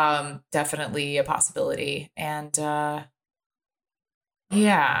definitely a possibility. And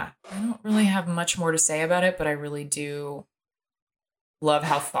yeah, I don't really have much more to say about it, but I really do love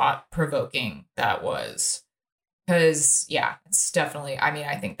how thought-provoking that was. Because, yeah, it's definitely, I mean,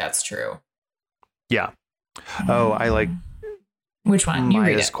 I think that's true. Yeah. Oh, I like which one? You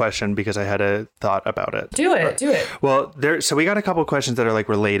read Maya's it. question because I had a thought about it. Do it. Well, so we got a couple of questions that are like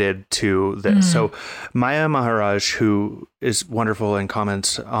related to this. So Maya Maharaj, who is wonderful and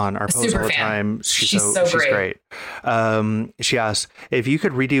comments on our posts all the time. She's great. She asked, if you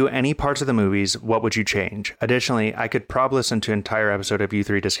could redo any parts of the movies, what would you change? Additionally, I could probably listen to an entire episode of you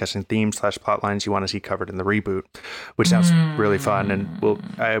three discussing themes/plot lines you want to see covered in the reboot, which sounds really fun. And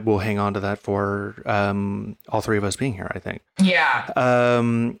we'll hang on to that for all three of us being here, I think. Yeah.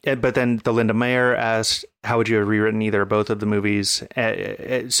 But then the Linda Mayer asked, how would you have rewritten either or both of the movies?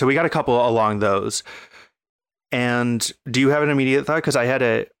 So we got a couple along those. And do you have an immediate thought? Because I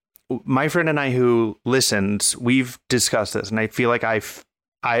had my friend and I who listens, we've discussed this, and I feel like I've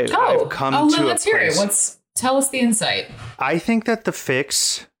come to let's hear it. Tell us the insight. I think that the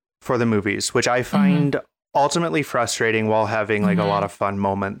fix for the movies, which I find ultimately frustrating while having like a lot of fun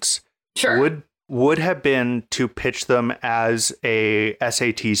moments, would have been to pitch them as a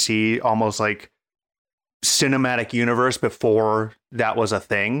SATC, almost like cinematic universe before that was a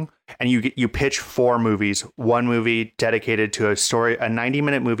thing. And you pitch 4 movies, one movie dedicated to a story, a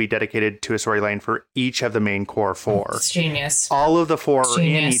 90-minute movie dedicated to a storyline for each of the main core 4. It's genius. All of the 4 are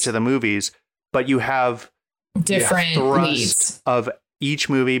in each of the movies, but you have different leads of each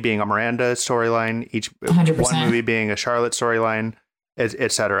movie being a Miranda storyline, each 100%. One movie being a Charlotte storyline,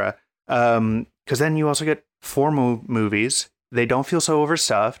 etc. Because then you also get 4 movies. They don't feel so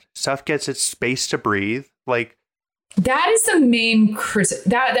overstuffed. Stuff gets its space to breathe. Like that is the main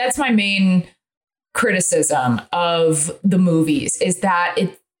that's my main criticism of the movies, is that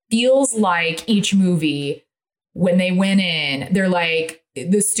it feels like each movie, when they went in, they're like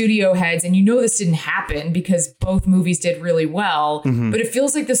the studio heads, and this didn't happen because both movies did really well, but it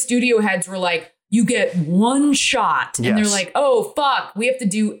feels like the studio heads were like, you get one shot, and they're like, oh, fuck, we have to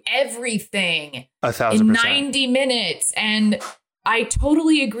do everything 1,000% in 90 minutes. And I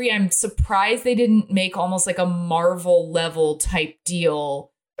totally agree. I'm surprised they didn't make almost like a Marvel level type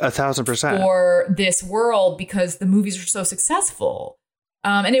deal 1,000% for this world, because the movies are so successful.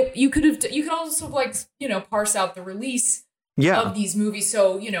 And you could also like, parse out the release of these movies,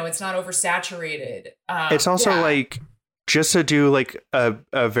 so it's not oversaturated. It's also like, just to do like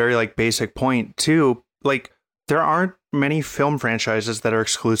a very like basic point too, like there aren't many film franchises that are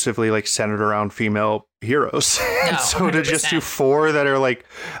exclusively like centered around female heroes. No, so to just do 100%. 4 that are like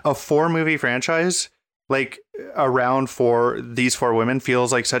a 4 movie franchise, like around these 4 women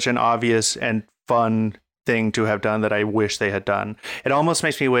feels like such an obvious and fun thing to have done that I wish they had done. It almost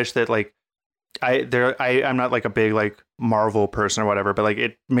makes me wish that like I'm not like a big like Marvel person or whatever, but like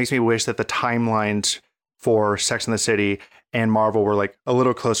it makes me wish that the timelines for Sex and the City and Marvel were like a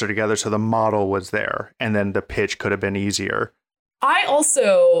little closer together, so the model was there and then the pitch could have been easier. I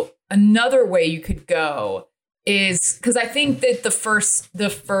also, another way you could go is, because I think that the first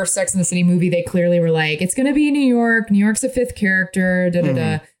Sex and the City movie, they clearly were like, it's going to be New York. New York's a 5th character,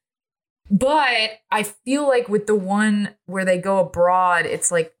 da-da-da. But I feel like with the one where they go abroad,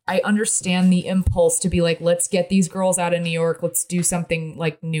 it's like, I understand the impulse to be like, let's get these girls out of New York. Let's do something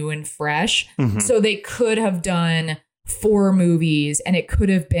like new and fresh. So they could have done 4 movies and it could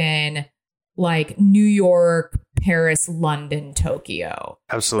have been like New York, Paris, London, Tokyo.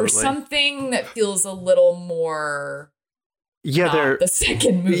 Absolutely. Or something that feels a little more... Yeah, they're the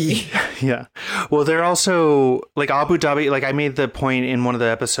second movie. Yeah. Well, they're also like Abu Dhabi. Like I made the point in one of the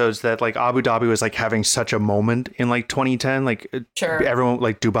episodes that like Abu Dhabi was like having such a moment in like 2010. Like Sure. everyone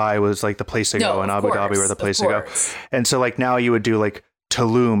like Dubai was like the place to go, and Abu Dhabi were the place to go. And so like now you would do like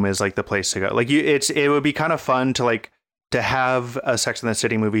Tulum is like the place to go. Like it would be kind of fun to like to have a Sex and the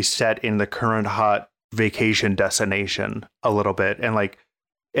City movie set in the current hot vacation destination a little bit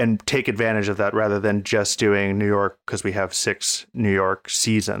and take advantage of that rather than just doing New York, because we have 6 New York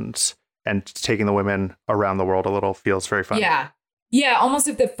seasons, and taking the women around the world a little feels very fun. Yeah. Yeah. Almost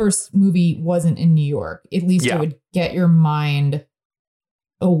if the first movie wasn't in New York, at least it would get your mind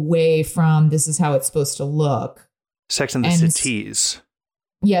away from this is how it's supposed to look. Sex and the Cities.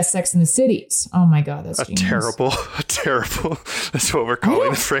 Yeah, Sex and the Cities. Oh my God, that's genius. terrible. That's what we're calling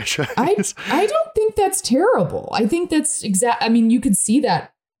the franchise. I don't think that's terrible. I think that's I mean, you could see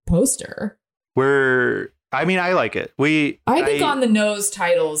that poster. I like it. I think on the nose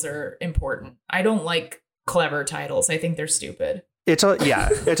titles are important. I don't like clever titles. I think they're stupid. It's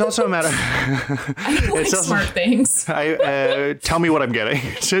also a matter. I don't like smart things. Tell me what I'm getting.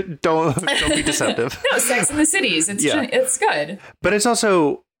 Don't be deceptive. No, Sex and the Cities. It's good. But it's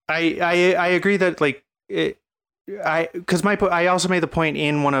also I agree that like I also made the point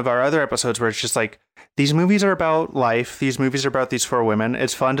in one of our other episodes where it's just like these movies are about life. These movies are about these 4 women.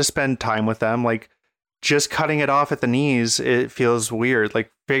 It's fun to spend time with them. Like just cutting it off at the knees, it feels weird.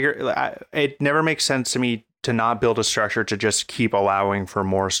 Like it never makes sense to me to not build a structure to just keep allowing for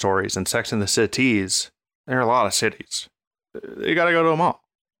more stories. And Sex and the Cities, there are a lot of cities. You got to go to them all.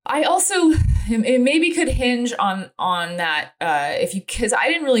 I also, it maybe could hinge on that because I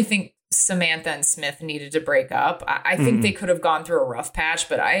didn't really think Samantha and Smith needed to break up. I think they could have gone through a rough patch,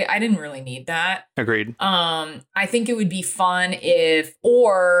 but I didn't really need that. Agreed. I think it would be fun if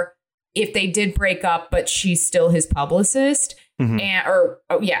they did break up, but she's still his publicist.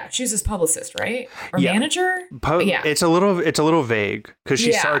 She's his publicist, right? Or manager? It's a little vague because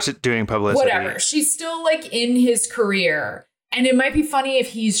she starts doing publicity. Whatever. She's still like in his career. And it might be funny if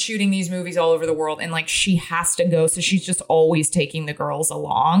he's shooting these movies all over the world and like she has to go. So she's just always taking the girls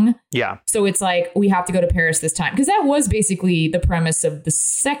along. Yeah. So it's like, we have to go to Paris this time. Because that was basically the premise of the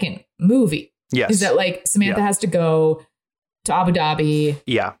second movie. Yes. Is that like Samantha has to go to Abu Dhabi.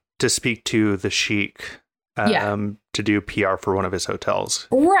 Yeah. To speak to the Sheikh. To do PR for one of his hotels.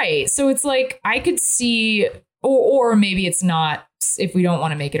 Right. So it's like I could see or maybe it's not if we don't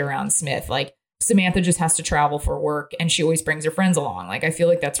want to make it around Smith. Like Samantha just has to travel for work and she always brings her friends along. Like I feel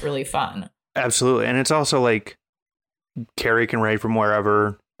like that's really fun. Absolutely. And it's also like Carrie can write from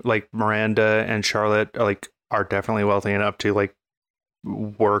wherever. Like Miranda and Charlotte are definitely wealthy enough to like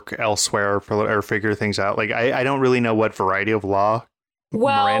work elsewhere or figure things out. Like I don't really know what variety of law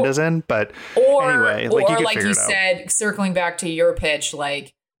Miranda's in, but anyway, like you said, circling back to your pitch,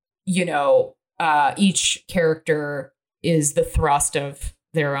 like, each character is the thrust of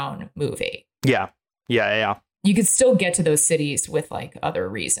their own movie. Yeah. You could still get to those cities with like other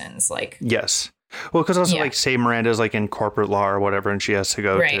reasons, like yes. Well, because also like say Miranda's like in corporate law or whatever, and she has to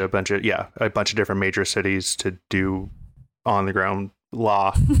go to a bunch of different major cities to do on the ground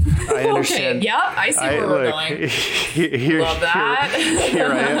law. I understand. Okay, yeah, I see where we're going. Love that. Here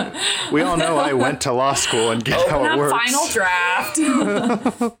I am. We all know I went to law school and get how it works. Final draft. Put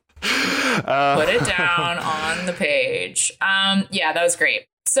it down on the page. That was great.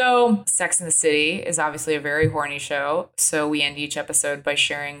 So Sex and the City is obviously a very horny show. So we end each episode by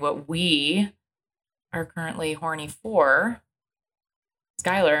sharing what we are currently horny for.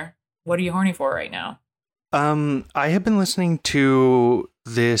 Skylar, what are you horny for right now? I have been listening to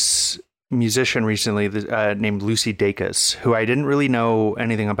this musician recently named Lucy Dacus, who I didn't really know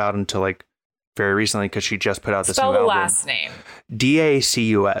anything about until like very recently because she just put out this new album. Spell the last name.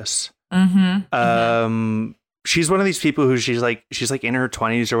 Dacus. She's one of these people who she's like in her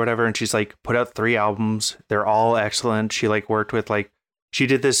 20s or whatever, and she's like put out 3 albums. They're all excellent. She like worked with like she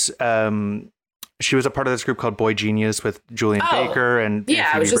did this. She was a part of this group called Boy Genius with Julian Baker and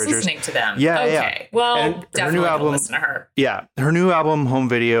I was just Bridgers. Listening to them. Yeah, okay. Well, and definitely her new album, listen to her. Yeah, her new album Home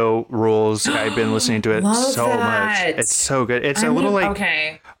Video rules. I've been listening to it so much. It's so good. It's a little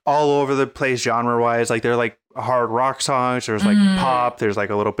like all over the place genre wise. Like they're like hard rock songs. There's like pop. There's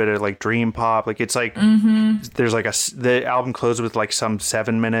like a little bit of like dream pop. Like it's like there's like the album closes with like some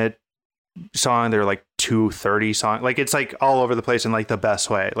 7-minute song. They're like 2:30 song. Like it's like all over the place in like the best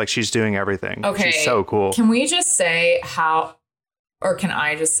way. Like she's doing everything. Okay, she's so cool. Can we just say can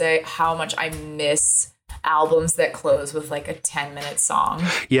I just say how much I miss albums that close with like a 10-minute song?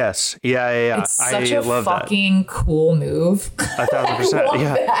 Yes. Yeah. It's such a fucking cool move. 1,000%.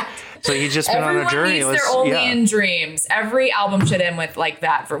 Yeah. That. So you just been on a journey. Everyone needs their Only in Dreams. Every album should end with like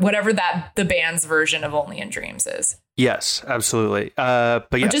that, for whatever that the band's version of Only in Dreams is. Yes, absolutely. But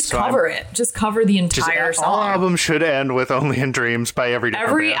yeah, just cover it. Just cover the entire song. All albums should end with Only in Dreams by every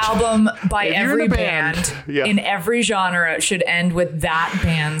different band. Album by every band in every genre should end with that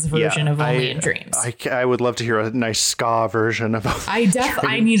band's version of Only in Dreams. I would love to hear a nice ska version of Only in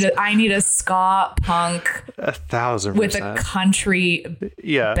Dreams. I need a ska punk 1,000% with a country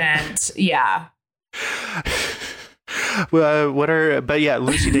bent. Yeah. Well, but yeah,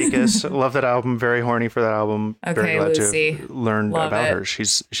 Lucy Dacus, love that album. Very horny for that album. Okay, very glad Lucy. to learn about her.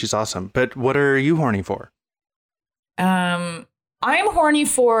 She's awesome. But what are you horny for? I'm horny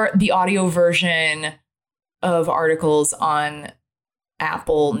for the audio version of articles on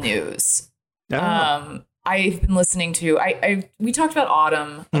Apple News. I've been listening to we talked about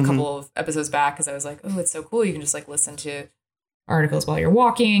Autumn a couple of episodes back because I was like, oh, it's so cool. You can just like listen to articles while you're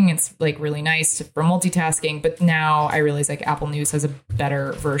walking. It's like really nice for multitasking. But now I realize like Apple News has a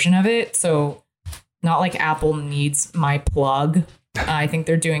better version of it. So not like Apple needs my plug. I think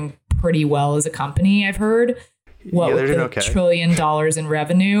they're doing pretty well as a company, I've heard. With the $1 trillion in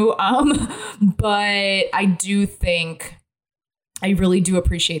revenue. But I do think I really do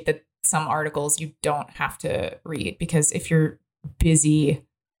appreciate that some articles you don't have to read, because if you're busy,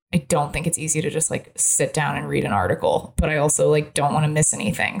 I don't think it's easy to just like sit down and read an article, but I also like don't want to miss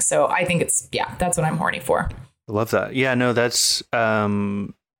anything. So I think that's what I'm horny for. I love that. Yeah, no, that's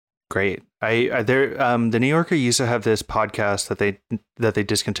great. The New Yorker used to have this podcast that they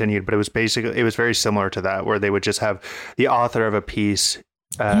discontinued, but it was very similar to that, where they would just have the author of a piece.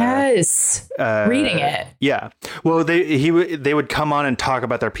 Reading it. Yeah. Well, they would come on and talk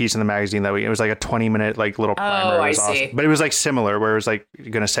about their piece in the magazine that week. It was like a 20-minute like little primer. Oh, I see. Awesome. But it was like similar, where it was like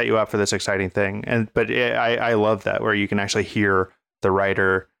going to set you up for this exciting thing. I love that, where you can actually hear the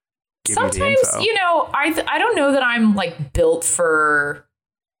writer give you the info. Sometimes, I don't know that I'm like built for.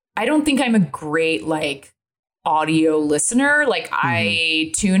 I don't think I'm a great like audio listener. Like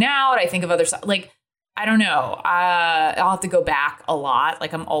I tune out. I think of other stuff. Like, I don't know. I'll have to go back a lot.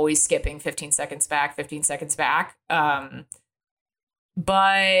 Like I'm always skipping 15 seconds back.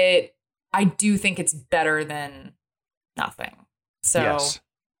 But I do think it's better than nothing. So yes,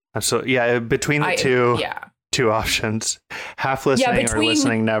 absolutely. Yeah. Between the two options, half listening or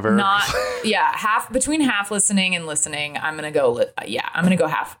listening never. Between half listening and listening, I'm going to go. I'm going to go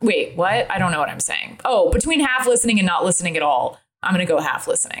half. Wait, what? I don't know what I'm saying. Oh, between half listening and not listening at all, I'm going to go half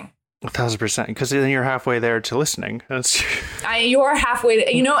listening. 1,000%, because then you're halfway there to listening. You are halfway to,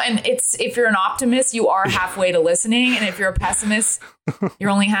 and it's, if you're an optimist, you are halfway to listening. And if you're a pessimist, you're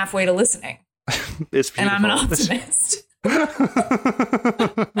only halfway to listening. It's beautiful. And I'm an optimist.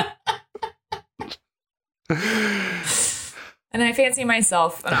 And I fancy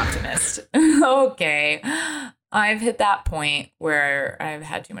myself an optimist. Okay. I've hit that point where I've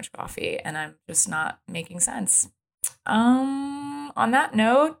had too much coffee and I'm just not making sense. On that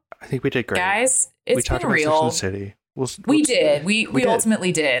note, I think we did great, guys. It's been real. Sex and the City. We did. We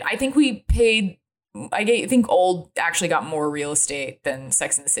ultimately did. I think we paid. I think Old actually got more real estate than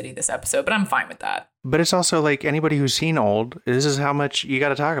Sex and the City this episode, but I'm fine with that. But it's also like anybody who's seen Old, this is how much you got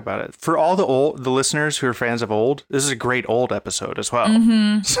to talk about it. For all the listeners who are fans of Old, this is a great Old episode as well.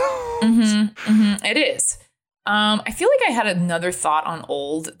 It is. I feel like I had another thought on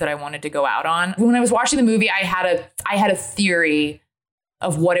Old that I wanted to go out on. When I was watching the movie, I had a theory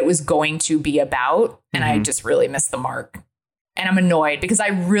of what it was going to be about, and I just really missed the mark. And I'm annoyed because I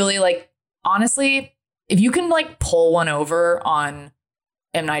really honestly, if you can pull one over on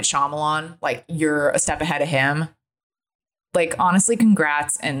M. Night Shyamalan, you're a step ahead of him. like, honestly,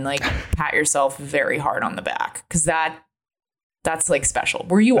 congrats, and like pat yourself very hard on the back, because that's like special.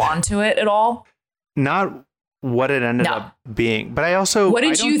 Were you onto it at all? Not what it ended up being, but I also. What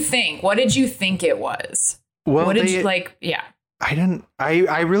did you think? What did you think it was? Well, what did you like? Yeah. I didn't.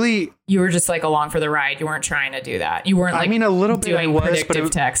 I really. You were just like along for the ride. You weren't trying to do that. You weren't. Like, I mean, a little bit. I was,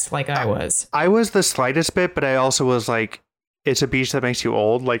 predictive text like I was. I was the slightest bit, but I also was like, it's a beach that makes you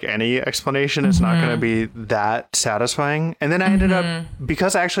old. Like, any explanation is not going to be that satisfying. And then I ended up,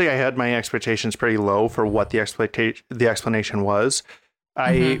 because actually I had my expectations pretty low for what the explanation was.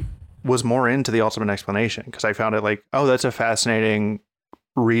 I was more into the ultimate explanation, because I found it like, oh, that's a fascinating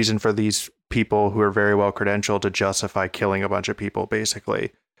reason for these people who are very well credentialed to justify killing a bunch of people,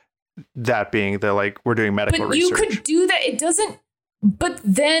 basically. That being the, like, we're doing medical research. But you could do that. It doesn't. But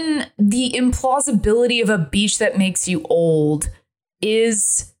then the implausibility of a beach that makes you old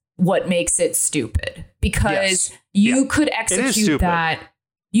is what makes it stupid, because you could execute that.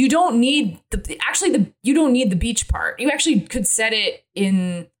 You don't need you don't need the beach part. You actually could set it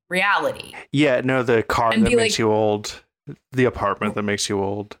in reality. Yeah, no, the car that makes you old, the apartment that makes you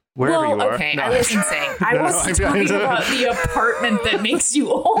old. Wherever you are. Okay, no. I wasn't saying. I wasn't talking about the apartment that makes you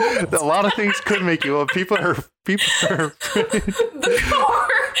old. A lot of things could make you old. People are the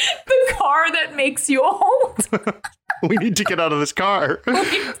car that makes you old. We need to get out of this car. We have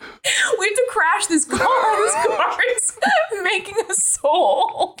to crash this car. This car is making us so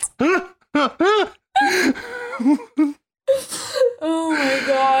old. Oh my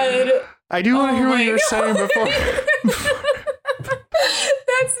god. I do want to hear what you were saying before.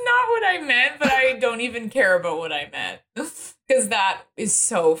 That's not what I meant, but I don't even care about what I meant, because that is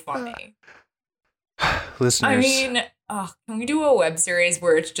so funny. Listeners. I mean, can we do a web series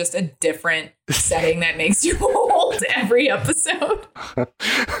where it's just a different setting that makes you old every episode?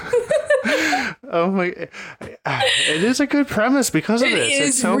 Oh my! It is a good premise because of this.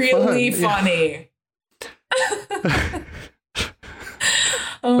 It's so really funny. Yeah.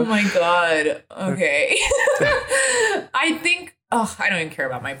 Oh my god. Okay. I think. Oh, I don't even care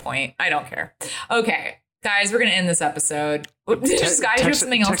about my point. I don't care. Okay, guys, we're gonna end this episode. Just guys, you have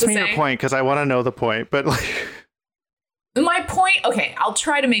something else to say? Text me your point, because I want to know the point. But like, my point. Okay, I'll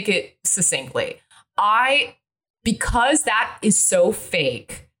try to make it succinctly. Because that is so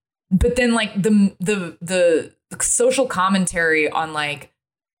fake. But then, like, the social commentary on, like,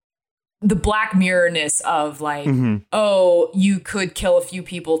 the Black Mirror-ness of, like, oh, you could kill a few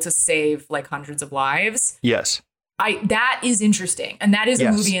people to save, like, hundreds of lives. Yes. That is interesting. And that is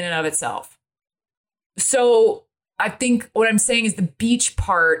a movie in and of itself. So I think what I'm saying is the beach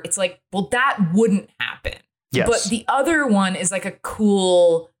part, it's like, well, that wouldn't happen. Yes. But the other one is like a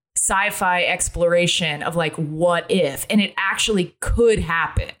cool sci-fi exploration of, like, what if? And it actually could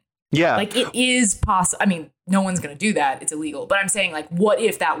happen. Yeah. Like, it is possible. I mean, no one's going to do that. It's illegal. But I'm saying, like, what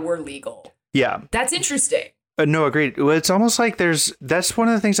if that were legal? Yeah. That's interesting. No, agreed. It's almost like that's one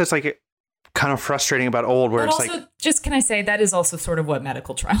of the things that's, like, kind of frustrating about old, where but it's also, like, just can I say that is also sort of what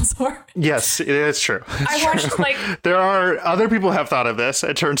medical trials are. Yes, it's true. I watched like there are other people have thought of this.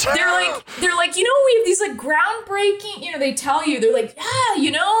 It turns out they're like, you know, we have these like groundbreaking, you know, they tell you, they're like, yeah, you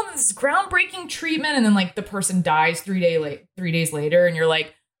know, this groundbreaking treatment, and then like the person dies 3 days later, and you're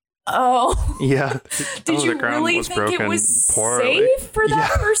like, oh yeah, did you really think it was safe for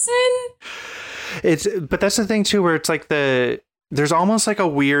that person? But that's the thing too, where it's like there's almost like a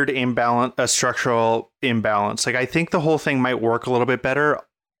weird imbalance, a structural imbalance. Like, I think the whole thing might work a little bit better,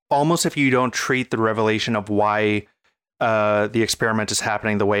 almost if you don't treat the revelation of why the experiment is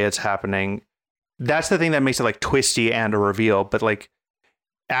happening the way it's happening. That's the thing that makes it like twisty and a reveal. But like,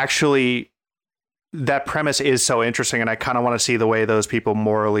 actually, that premise is so interesting, and I kind of want to see the way those people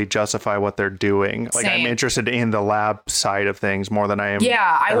morally justify what they're doing. Like, I'm interested in the lab side of things more than I am.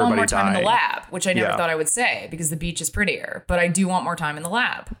 Yeah, I want more time in the lab, which I never thought I would say, because the beach is prettier. But I do want more time in the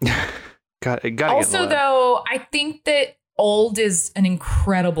lab. Also, though, I think that Old is an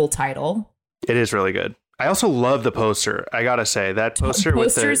incredible title. It is really good. I also love the poster. I gotta say, that poster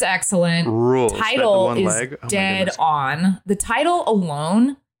with the poster's excellent. Rules. Title is dead on. The title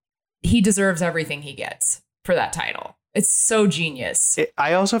alone. He deserves everything he gets for that title. It's so genius.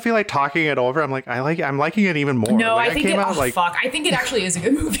 I also feel like talking it over, I'm liking it even more. No, like, I think I think it actually is a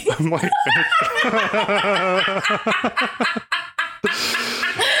good movie. I'm like,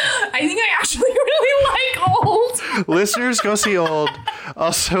 I think I actually really like Old. Listeners, go see Old.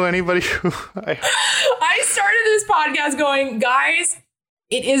 Also, anybody who I started this podcast going, guys,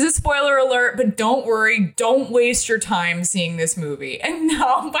 It is a spoiler alert, but don't worry. Don't waste your time seeing this movie. And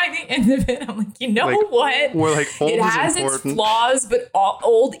now by the end of it, I'm like, you know what? We're like, old it has is important. its flaws, but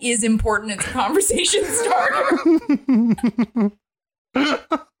old is important. It's a conversation starter.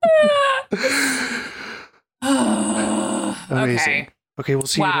 Amazing. Okay, we'll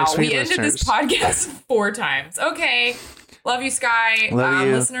see you next week, we ended this podcast 4 times. Okay. Love you, Sky. Love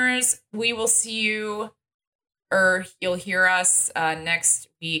you. Listeners, we will see you, or you'll hear us next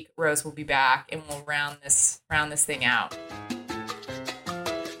week. Rose will be back, and we'll round this thing out.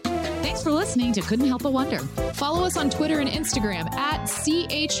 Thanks for listening to Couldn't Help But Wonder. Follow us on Twitter and Instagram at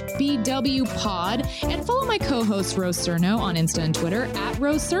CHBWPod, and follow my co-host Rose Cerno on Insta and Twitter at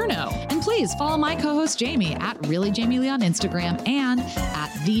Rose Cerno. And please follow my co-host Jamie at ReallyJamieLee on Instagram and at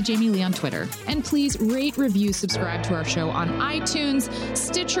TheJamieLee on Twitter. And please rate, review, subscribe to our show on iTunes,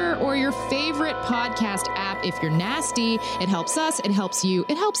 Stitcher, or your favorite podcast app. If you're nasty, it helps us, it helps you,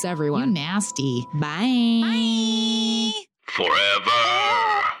 it helps everyone. You nasty. Bye. Bye. Forever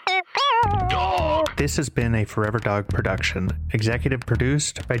Dog. This has been a Forever Dog production, executive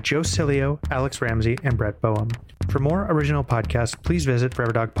produced by Joe Cilio, Alex Ramsey, and Brett Boehm. For more original podcasts, please visit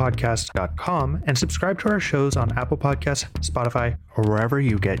foreverdogpodcast.com and subscribe to our shows on Apple Podcasts, Spotify, or wherever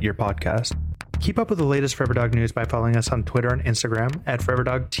you get your podcasts. Keep up with the latest Forever Dog news by following us on Twitter and Instagram at Forever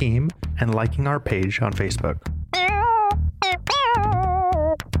Dog Team and liking our page on Facebook.